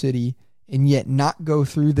to the city and yet not go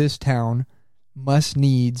through this town must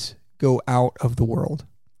needs go out of the world."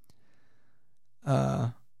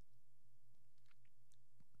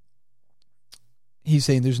 he's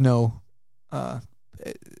saying there's no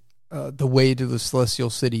the way to the celestial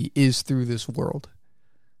city is through this world.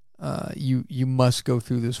 You must go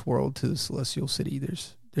through this world to the celestial city.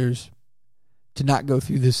 There's to not go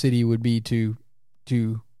through this city would be to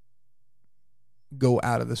go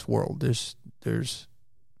out of this world. There's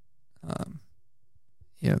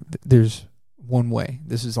one way.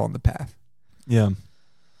 This is on the path. Yeah.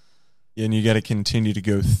 And you got to continue to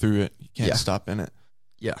go through it. You can't stop in it.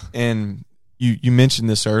 Yeah. And you mentioned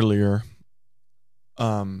this earlier.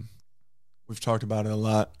 We've talked about it a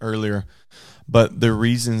lot earlier, but the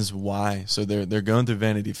reasons why. So they're going through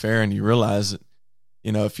Vanity Fair, and you realize that,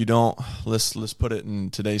 if you don't, let's put it in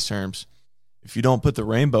today's terms. If you don't put the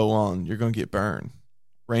rainbow on, you're going to get burned.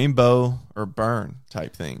 Rainbow or burn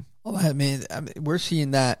type thing. Well, I mean, we're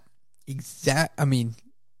seeing that exact. I mean,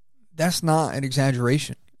 that's not an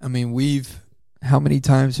exaggeration. I mean, how many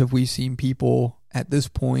times have we seen people at this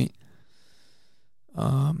point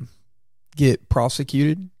get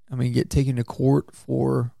prosecuted? I mean, get taken to court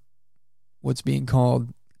for what's being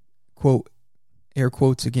called, quote, air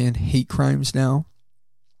quotes again, hate crimes now.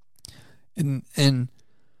 And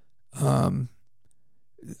I'm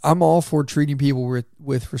all for treating people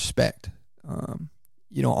with respect.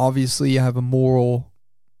 Obviously I have a moral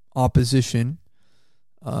opposition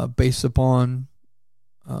based upon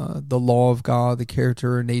the law of God, the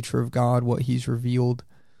character and nature of God, what he's revealed,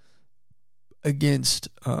 against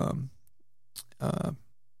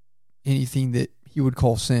anything that he would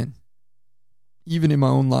call sin. Even in my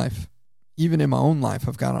own life,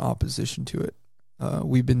 I've got an opposition to it.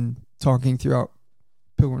 We've been talking throughout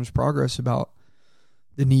Pilgrim's Progress about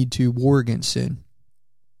the need to war against sin.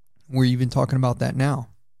 We're even talking about that now.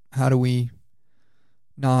 How do we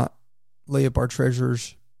not lay up our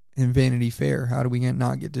treasures in Vanity Fair? How do we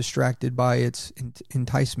not get distracted by its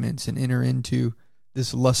enticements and enter into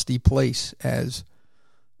this lusty place, as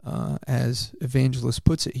Evangelist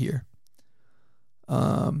puts it here?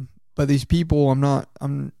 But these people, I'm not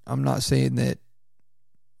saying that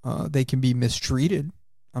they can be mistreated.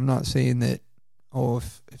 I'm not saying that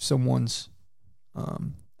if someone's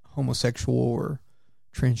homosexual or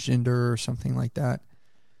transgender or something like that,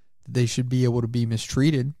 they should be able to be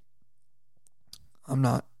mistreated.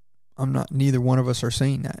 Neither one of us are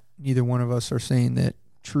saying that. Neither one of us are saying that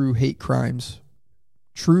true hate crimes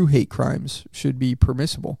should be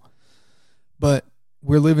permissible. But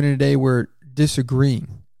we're living in a day where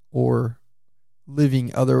disagreeing or living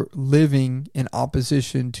in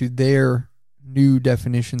opposition to their new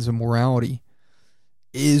definitions of morality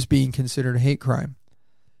is being considered a hate crime.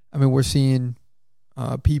 I mean, we're seeing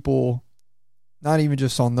people, not even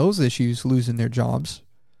just on those issues, losing their jobs,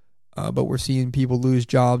 but we're seeing people lose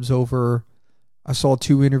jobs over. I saw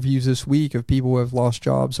 2 interviews this week of people who have lost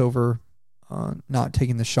jobs over not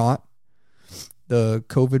taking the shot, the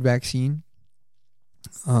COVID vaccine.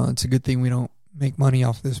 It's a good thing we don't make money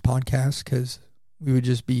off this podcast, because we would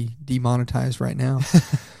just be demonetized right now.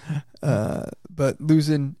 But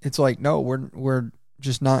losing, it's like, no, we're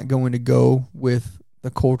just not going to go with the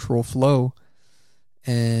cultural flow,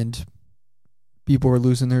 and people are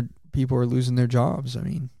losing their jobs. I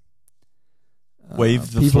mean,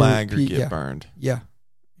 wave the flag or get burned. Yeah.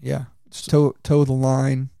 Toe the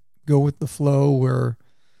line, go with the flow, where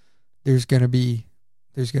there's going to be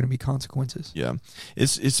consequences. Yeah.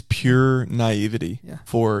 It's pure naivety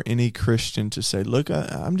for any Christian to say, look,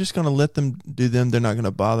 I'm just going to let them do them. They're not going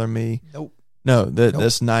to bother me. Nope. No,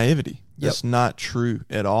 that's naivety. That's not true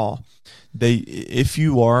at all. If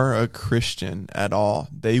you are a Christian at all,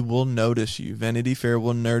 they will notice you. Vanity Fair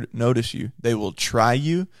will notice you. They will try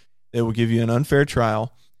you. They will give you an unfair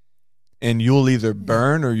trial, and you'll either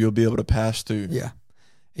burn or you'll be able to pass through. Yeah.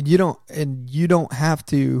 And you don't have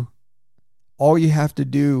to. All you have to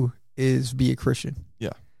do is be a Christian.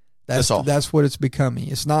 Yeah. That's all. That's what it's becoming.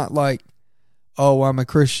 It's not like, oh, I'm a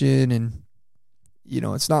Christian, and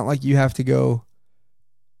it's not like you have to go.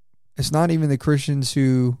 It's not even the Christians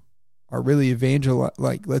who are really evangelize.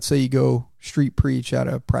 Like, let's say you go street preach at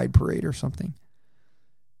a pride parade or something.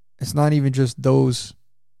 It's not even just those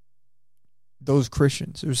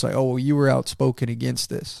Christians. It's like, oh, well, you were outspoken against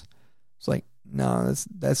this. It's like, no,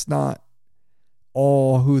 that's not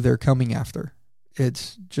all who they're coming after.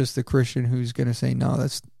 It's just the Christian who's going to say, no,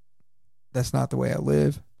 that's not the way I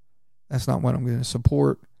live. That's not what I'm going to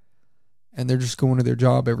support. And they're just going to their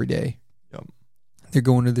job every day. Yep. They're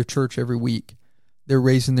going to their church every week. They're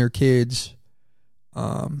raising their kids,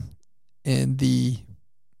 they're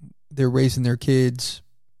raising their kids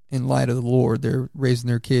in light of the Lord. They're raising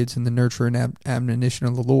their kids in the nurture and admonition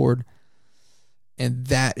of the Lord. And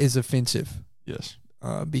that is offensive. Yes.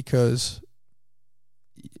 Because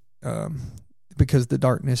the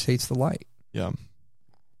darkness hates the light. Yeah.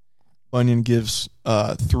 Bunyan gives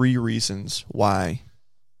 3 reasons why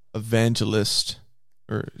evangelists,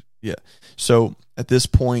 so at this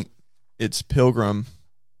point, it's Pilgrim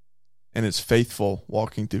and it's Faithful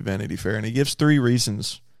walking through Vanity Fair, and he gives 3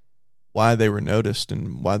 reasons why they were noticed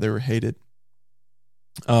and why they were hated.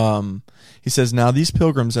 He says, "Now these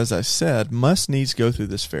pilgrims, as I said, must needs go through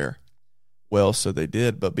this fair. Well, so they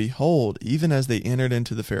did, but behold, even as they entered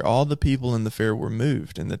into the fair, all the people in the fair were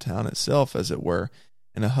moved, and the town itself, as it were,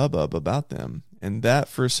 and a hubbub about them, and that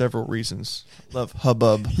for several reasons." Love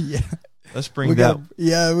hubbub. Yeah. Let's bring that.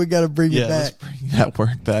 We got to bring it back. Let's bring that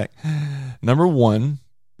word back. Number 1,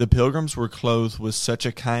 the pilgrims were clothed with such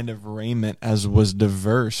a kind of raiment as was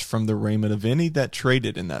diverse from the raiment of any that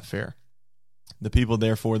traded in that fair. The people,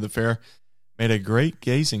 therefore, the fair made a great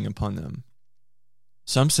gazing upon them.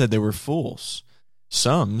 Some said they were fools.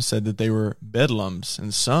 Some said that they were bedlams,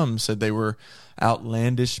 and some said they were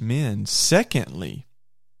outlandish men. Secondly,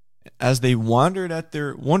 as they wondered at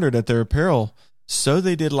their apparel, so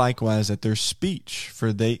they did likewise at their speech,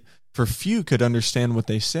 for few could understand what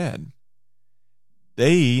they said.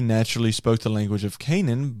 They naturally spoke the language of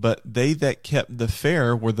Canaan, but they that kept the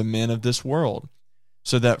fair were the men of this world,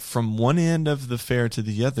 so that from one end of the fair to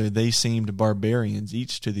the other they seemed barbarians,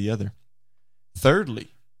 each to the other.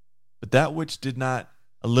 Thirdly, but that which did not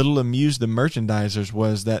a little amuse the merchandisers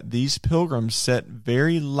was that these pilgrims set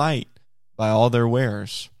very light by all their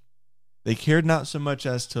wares. They cared not so much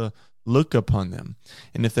as to look upon them,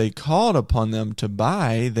 and if they called upon them to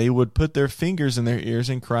buy, they would put their fingers in their ears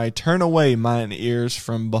and cry, "Turn away mine ears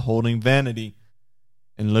from beholding vanity,"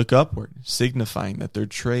 and look upward, signifying that their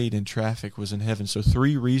trade and traffic was in heaven. So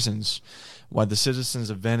 3 reasons why the citizens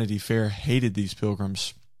of Vanity Fair hated these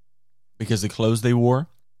pilgrims: because the clothes they wore,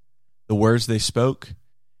 the words they spoke,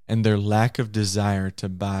 and their lack of desire to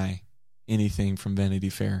buy anything from Vanity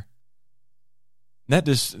Fair. That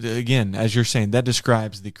just, again, as you're saying, that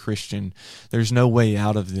describes the Christian. There's no way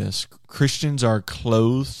out of this. Christians are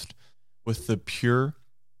clothed with the pure,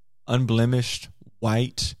 unblemished,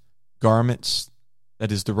 white garments that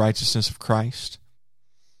is the righteousness of Christ.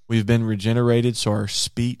 We've been regenerated, so our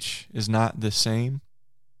speech is not the same.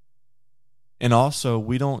 And also,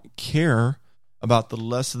 we don't care about the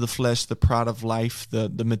lust of the flesh, the pride of life,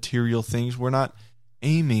 the material things. We're not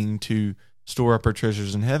aiming to store up our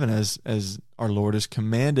treasures in heaven, as our Lord has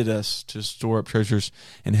commanded us to store up treasures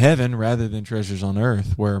in heaven rather than treasures on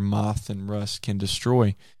earth where moth and rust can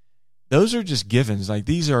destroy. Those are just givens. Like,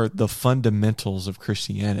 these are the fundamentals of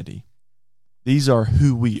Christianity. These are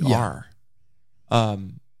who we are.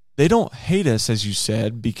 They don't hate us, as you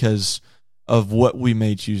said, because of what we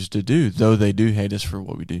may choose to do, though they do hate us for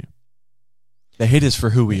what we do. They hate us for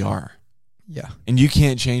who we are. Yeah. And you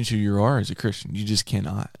can't change who you are as a Christian. You just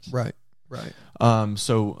cannot. Right.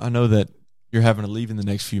 So I know that you're having to leave in the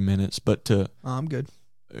next few minutes, but I'm good.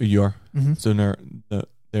 You are? Mm-hmm. So there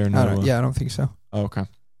are no... I don't think so. Oh, okay.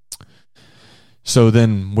 So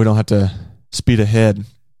then we don't have to speed ahead,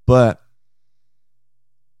 but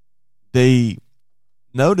they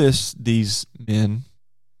notice these men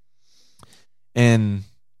and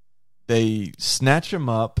they snatch them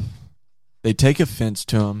up, they take offense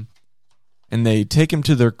to them, and they take them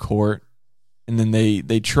to their court, and then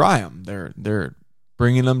they try them. They're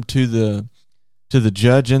bringing them to the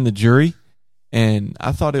judge and the jury, and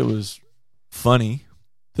I thought it was funny,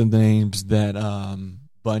 the names that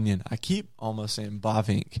Bunyan, I keep almost saying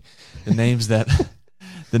Bavink, the names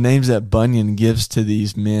that Bunyan gives to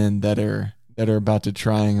these men that are about to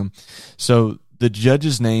try him. So the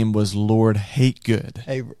judge's name was Lord Hategood.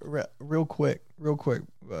 Hey, real quick,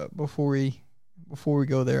 before we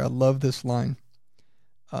go there, I love this line.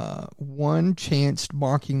 One chanced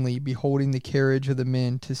mockingly, beholding the carriage of the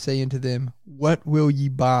men, to say unto them, "What will ye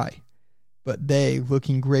buy?" But they,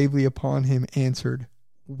 looking gravely upon him, answered,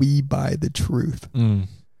 "We buy the truth."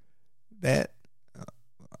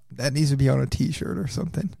 That needs to be on a T-shirt or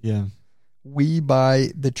something. Yeah. We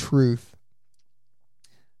buy the truth.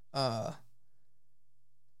 And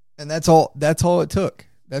that's all it took.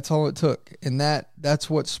 And that's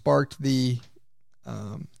what sparked the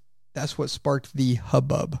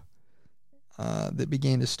hubbub that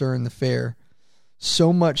began to stir in the fair.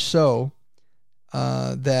 So much so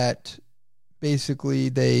that basically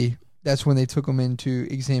that's when they took them into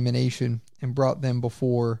examination and brought them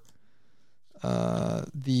before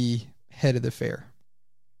the head of the fair.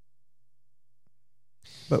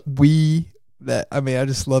 But I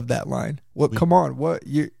just love that line. Come on,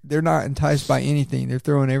 they're not enticed by anything. They're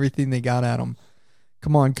throwing everything they got at them.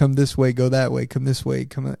 Come on, come this way, go that way, come this way,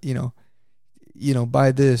 come,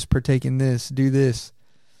 buy this, partake in this, do this.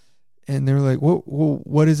 And they're like, well,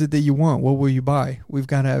 what is it that you want? What will you buy? We've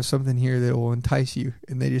got to have something here that will entice you.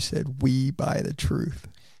 And they just said, we buy the truth.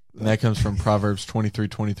 And that comes from Proverbs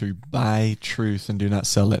 23:23. Buy truth and do not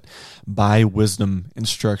sell it. Buy wisdom,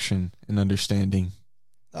 instruction, and understanding.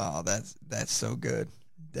 Oh, that's so good.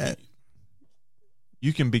 That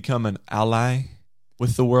you can become an ally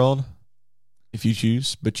with the world if you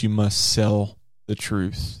choose, but you must sell the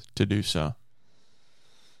truth to do so.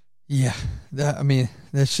 Yeah,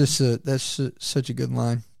 that's such a good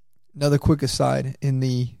line. Another quick aside in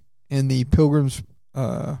the Pilgrim's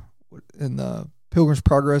Pilgrim's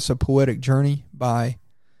Progress: A Poetic Journey by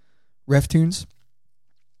Reftunes.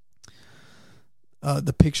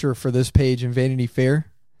 The picture for this page in Vanity Fair.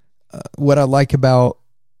 What I like about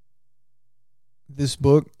this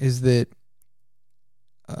book is that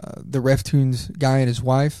the Reftunes guy and his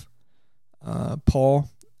wife, Paul,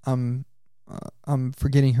 I'm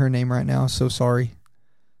forgetting her name right now, so sorry.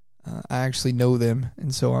 I actually know them,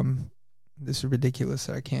 and so this is ridiculous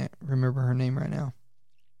that I can't remember her name right now.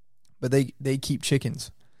 But they keep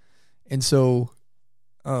chickens. And so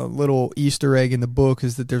a little Easter egg in the book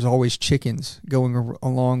is that there's always chickens going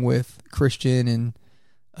along with Christian and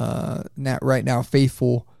right now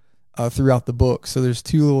faithful throughout the book. So there's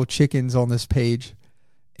two little chickens on this page,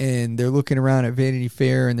 and they're looking around at Vanity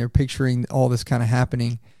Fair, and they're picturing all this kind of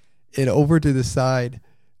happening. And over to the side,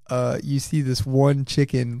 you see this one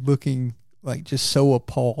chicken looking like just so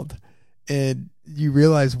appalled. And you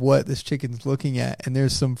realize what this chicken's looking at, and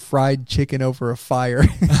there's some fried chicken over a fire.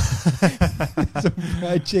 Some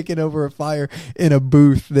fried chicken over a fire in a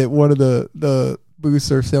booth that one of the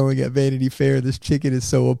booths are selling at Vanity Fair. This chicken is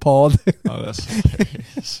so appalled. Oh, that's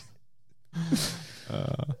hilarious.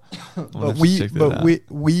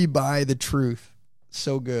 we buy the truth.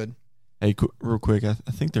 So good. Hey, real quick, I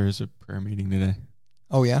think there is a prayer meeting today.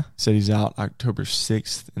 Oh, yeah? Said he's out October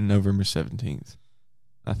 6th and November 17th.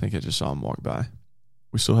 I think I just saw him walk by.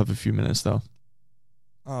 We still have a few minutes, though.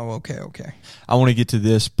 Oh, okay. I want to get to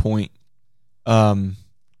this point.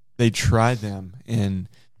 They tried them, and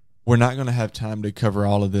we're not going to have time to cover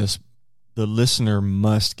all of this. The listener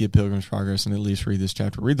must get Pilgrim's Progress and at least read this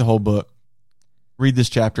chapter. Read the whole book. Read this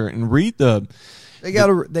chapter and read the... They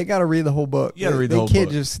gotta read the whole book. You gotta read the whole book.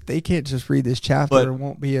 They can't just read this chapter. It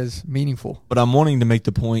won't be as meaningful. But I'm wanting to make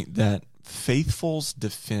the point that Faithful's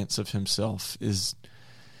defense of himself is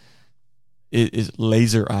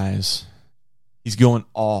laser eyes. He's going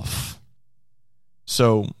off.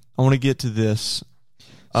 So I want to get to this.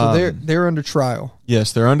 So they're under trial.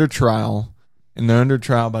 Yes, they're under trial, and they're under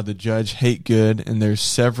trial by the judge Hate Good, and there's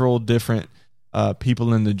several different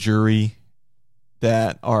people in the jury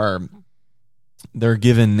that they're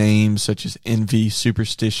given names such as envy,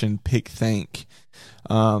 superstition, pick-think.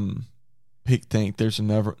 Pick-think. There's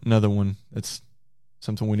another one that's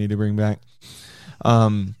something we need to bring back.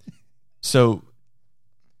 So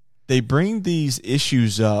they bring these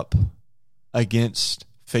issues up against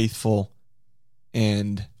Faithful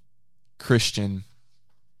and Christian,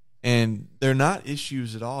 and they're not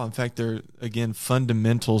issues at all. In fact, they're, again,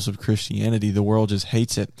 fundamentals of Christianity. The world just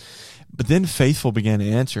hates it. But then Faithful began to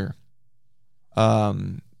answer.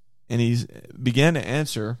 And he began to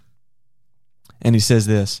answer, and he says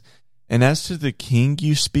this, "And as to the king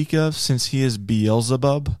you speak of, since he is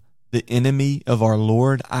Beelzebub, the enemy of our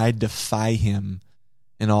Lord, I defy him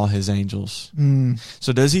and all his angels."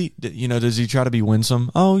 So does he try to be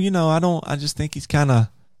winsome? Oh, I just think he's kind of,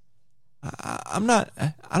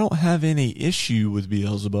 I don't have any issue with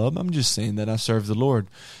Beelzebub. I'm just saying that I serve the Lord.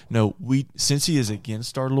 No, since he is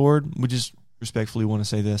against our Lord, we just respectfully want to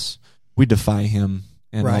say this. We defy him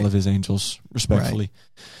and all of his angels, respectfully.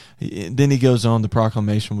 Right. Then he goes on, the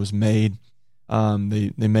proclamation was made.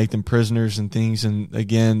 They make them prisoners and things. And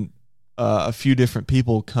again, a few different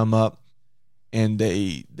people come up and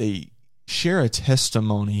they share a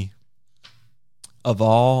testimony of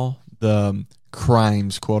all the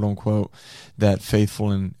crimes, quote unquote, that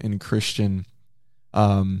Faithful and Christian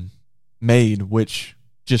made, which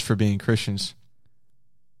just for being Christians.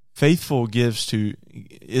 Faithful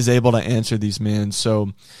is able to answer these men.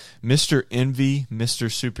 So Mr. Envy,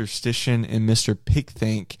 Mr. Superstition, and Mr.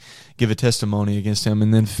 Pickthink give a testimony against him.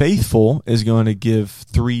 And then Faithful is going to give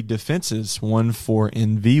 3 defenses, one for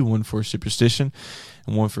envy, one for superstition,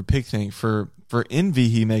 and one for Pickthink. For envy,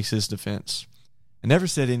 he makes his defense. I never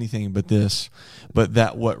said anything but this, but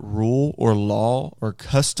that what rule or law or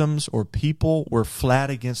customs or people were flat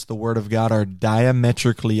against the word of God are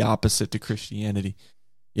diametrically opposite to Christianity.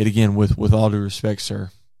 Yet again, with all due respect, sir.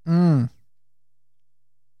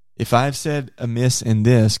 If I have said amiss in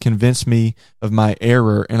this, convince me of my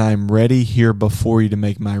error, and I am ready here before you to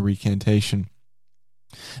make my recantation.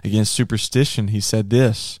 Against superstition, he said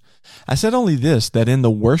this, I said only this, that in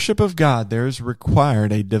the worship of God there is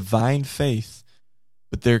required a divine faith,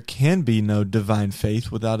 but there can be no divine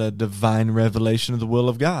faith without a divine revelation of the will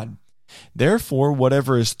of God. Therefore,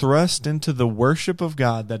 whatever is thrust into the worship of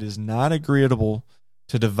God that is not agreeable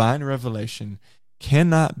to divine revelation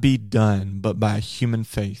cannot be done but by human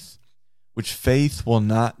faith, which faith will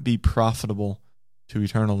not be profitable to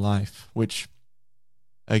eternal life, which,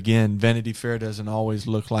 again, Vanity Fair doesn't always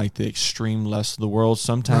look like the extreme lust of the world.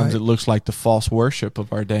 Sometimes Right. it looks like the false worship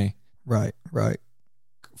of our day. Right.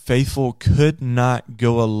 Faithful could not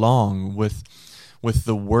go along with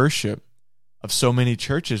the worship of so many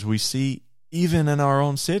churches we see even in our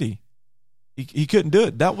own city. He couldn't do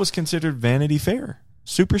it. That was considered Vanity Fair,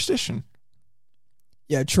 superstition.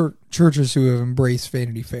 Yeah, churches who have embraced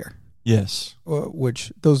Vanity Fair, Yes.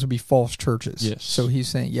 which those would be false churches. Yes. So he's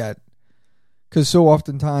saying, yeah, because so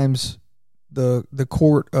oftentimes the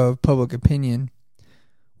court of public opinion.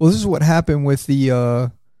 Well, this is what happened with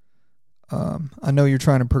the. I know you're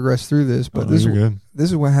trying to progress through this, but this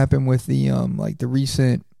is what happened with the like the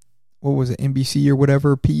recent, what was it, NBC or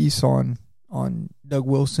whatever piece on Doug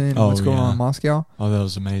Wilson and what's going on in Moscow. Oh, that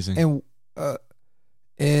was amazing.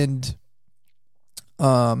 And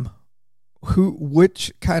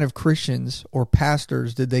which kind of Christians or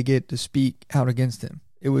pastors did they get to speak out against him?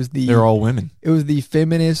 They're all women. It was the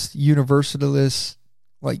feminist, universalist,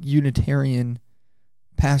 like Unitarian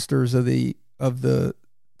pastors of the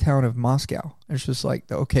town of Moscow. It's just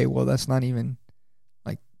like, okay, well, that's not even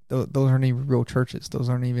like those aren't even real churches. Those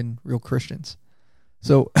aren't even real Christians.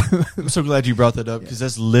 So I'm so glad you brought that up, because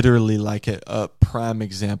that's literally like a prime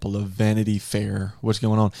example of Vanity Fair, what's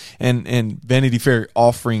going on. And Vanity Fair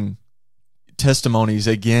offering testimonies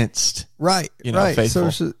against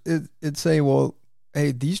faithful. So it'd say, well,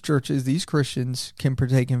 hey, these churches, these Christians can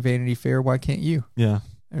partake in Vanity Fair. Why can't you? Yeah.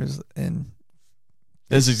 And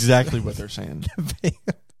that's exactly what they're saying.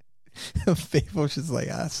 Faithful's just like,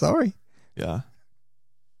 sorry. Yeah.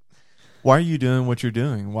 Why are you doing what you're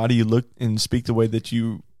doing? Why do you look and speak the way that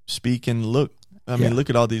you speak and look? I mean,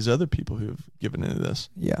 look at all these other people who have given into this.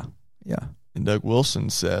 Yeah. And Doug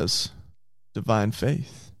Wilson says, divine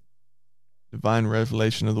faith, divine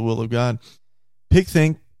revelation of the will of God.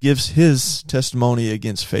 Pigthink gives his testimony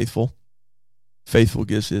against Faithful. Faithful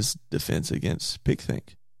gives his defense against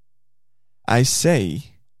Pigthink. I say,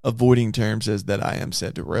 avoiding terms as that I am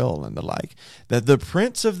said to rail and the like, that the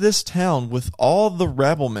prince of this town with all the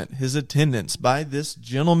rabblement, his attendants by this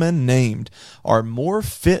gentleman named, are more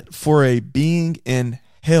fit for a being in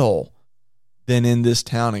hell than in this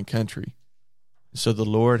town and country. So the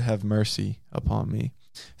Lord have mercy upon me.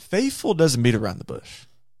 Faithful doesn't beat around the bush.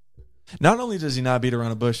 Not only does he not beat around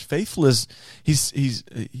the bush, Faithful is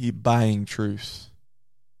he buying truth.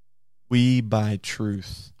 We buy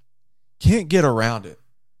truth. Can't get around it.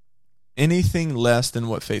 Anything less than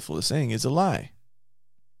what Faithful is saying is a lie.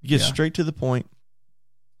 You get straight to the point.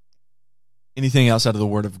 Anything outside of the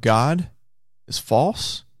Word of God is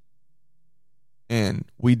false. And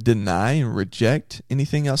we deny and reject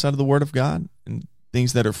anything outside of the Word of God and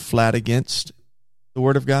things that are flat against the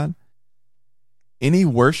Word of God. Any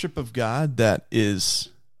worship of God that is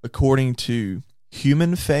according to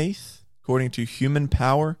human faith, according to human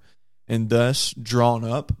power, and thus drawn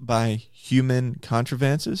up by human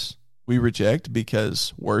contrivances, we reject,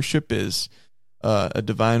 because worship is a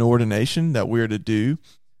divine ordination that we're to do,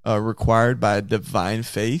 required by a divine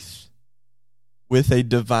faith with a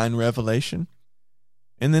divine revelation.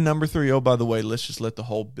 And then number 3, oh, by the way, let's just let the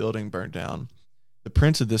whole building burn down. The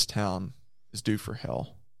prince of this town is due for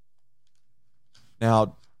hell.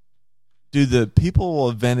 Now, do the people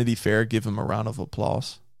of Vanity Fair give him a round of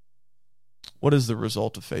applause? What is the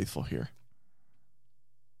result of Faithful here?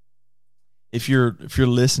 If you're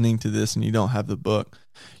listening to this and you don't have the book,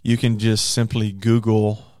 you can just simply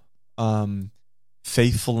Google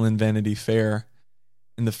Faithful in Vanity Fair,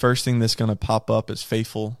 and the first thing that's going to pop up is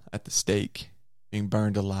Faithful at the stake, being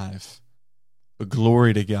burned alive. But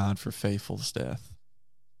glory to God for Faithful's death.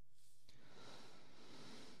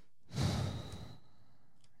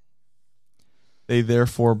 They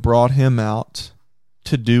therefore brought him out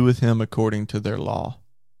to do with him according to their law.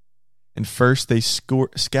 And first they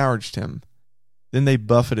scourged him. Then they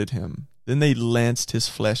buffeted him. Then they lanced his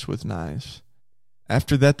flesh with knives.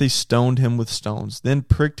 After that they stoned him with stones. Then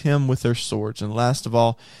pricked him with their swords. And last of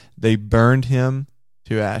all, they burned him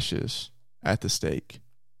to ashes at the stake.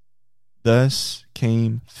 Thus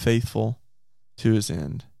came Faithful to his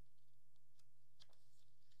end.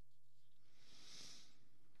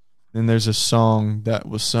 Then there's a song that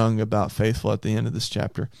was sung about faithful at the end of this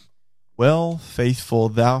chapter. Well, faithful,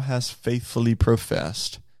 thou hast faithfully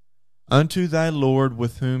professed unto thy Lord,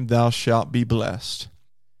 with whom thou shalt be blessed.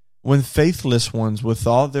 When faithless ones with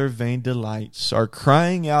all their vain delights are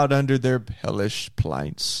crying out under their hellish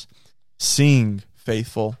plights, sing,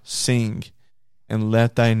 faithful, sing, and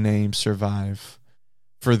let thy name survive.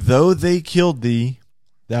 For though they killed thee,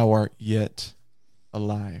 thou art yet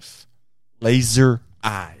alive. Laser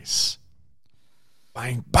eyes.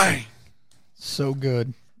 Bang, bang. So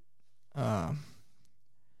good.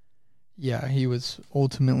 Yeah, he was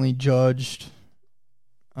ultimately judged,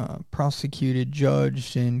 prosecuted,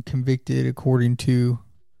 judged, and convicted according to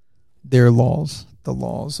their laws, the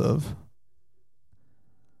laws of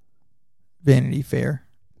Vanity Fair.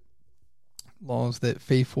 Laws that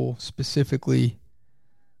Faithful specifically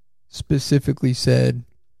said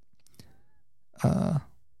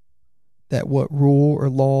that what rule or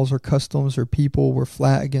laws or customs or people were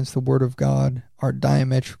flat against the Word of God are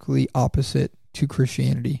diametrically opposite to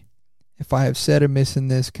Christianity. If I have said amiss in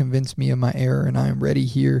this, convince me of my error, and I am ready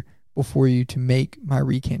here before you to make my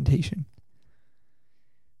recantation.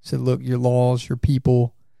 So look, your laws, your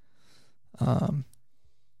people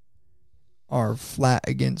are flat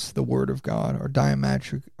against the Word of God,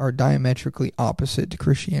 are diametrically opposite to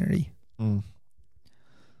Christianity.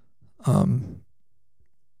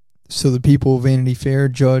 So the people of Vanity Fair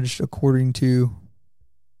judged according to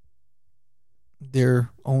their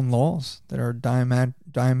own laws that are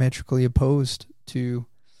diametrically opposed to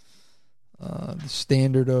the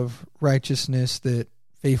standard of righteousness that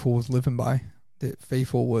Faithful was living by, that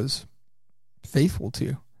Faithful was faithful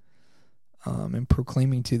to, and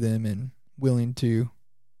proclaiming to them, and willing to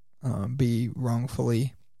be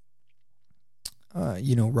wrongfully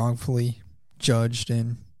judged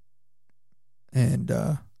and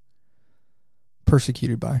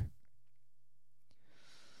persecuted by.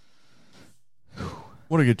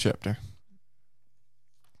 What a good chapter.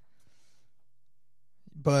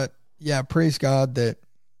 But yeah, praise God that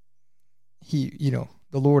the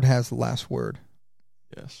Lord has the last word.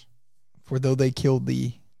 Yes. For though they killed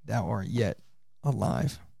thee, thou art yet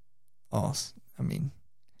alive. Awesome. I mean,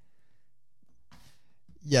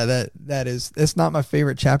 yeah, that's not my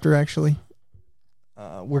favorite chapter, actually.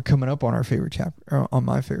 We're coming up on our favorite chapter, or on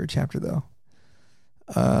my favorite chapter, though.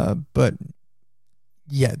 But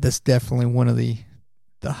yeah, that's definitely one of the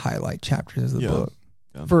highlight chapters of the book.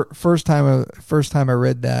 Yeah. First time I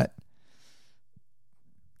read that,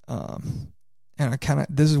 and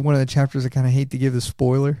this is one of the chapters I kind of hate to give the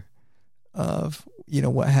spoiler of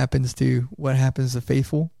what happens to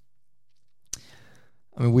Faithful.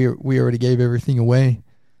 I mean, we already gave everything away,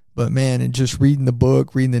 but man, and just reading the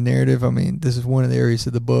book, reading the narrative, I mean, this is one of the areas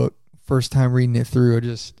of the book. First time reading it through, I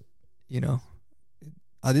just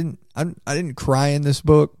I didn't cry in this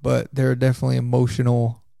book, but there are definitely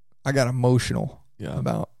emotional. I got emotional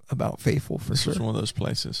about Faithful for sure. This was one of those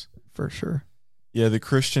places. For sure. Yeah, the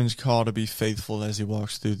Christian's call to be faithful as he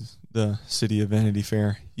walks through the city of Vanity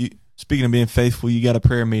Fair. Speaking of being faithful, you got a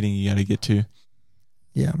prayer meeting you got to get to.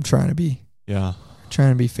 Yeah, I'm trying to be. Yeah.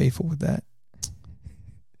 Trying to be faithful with that.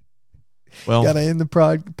 Well, got to end the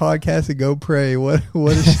podcast and go pray. What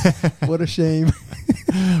a shame.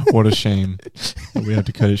 What a shame. We have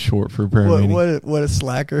to cut it short for a prayer meeting. What a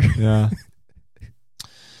slacker. Yeah.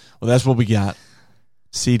 Well, that's what we got.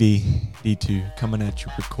 CD D2 coming at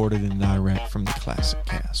you, recorded and direct from the Classic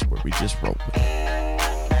Cast, where we just roll with it.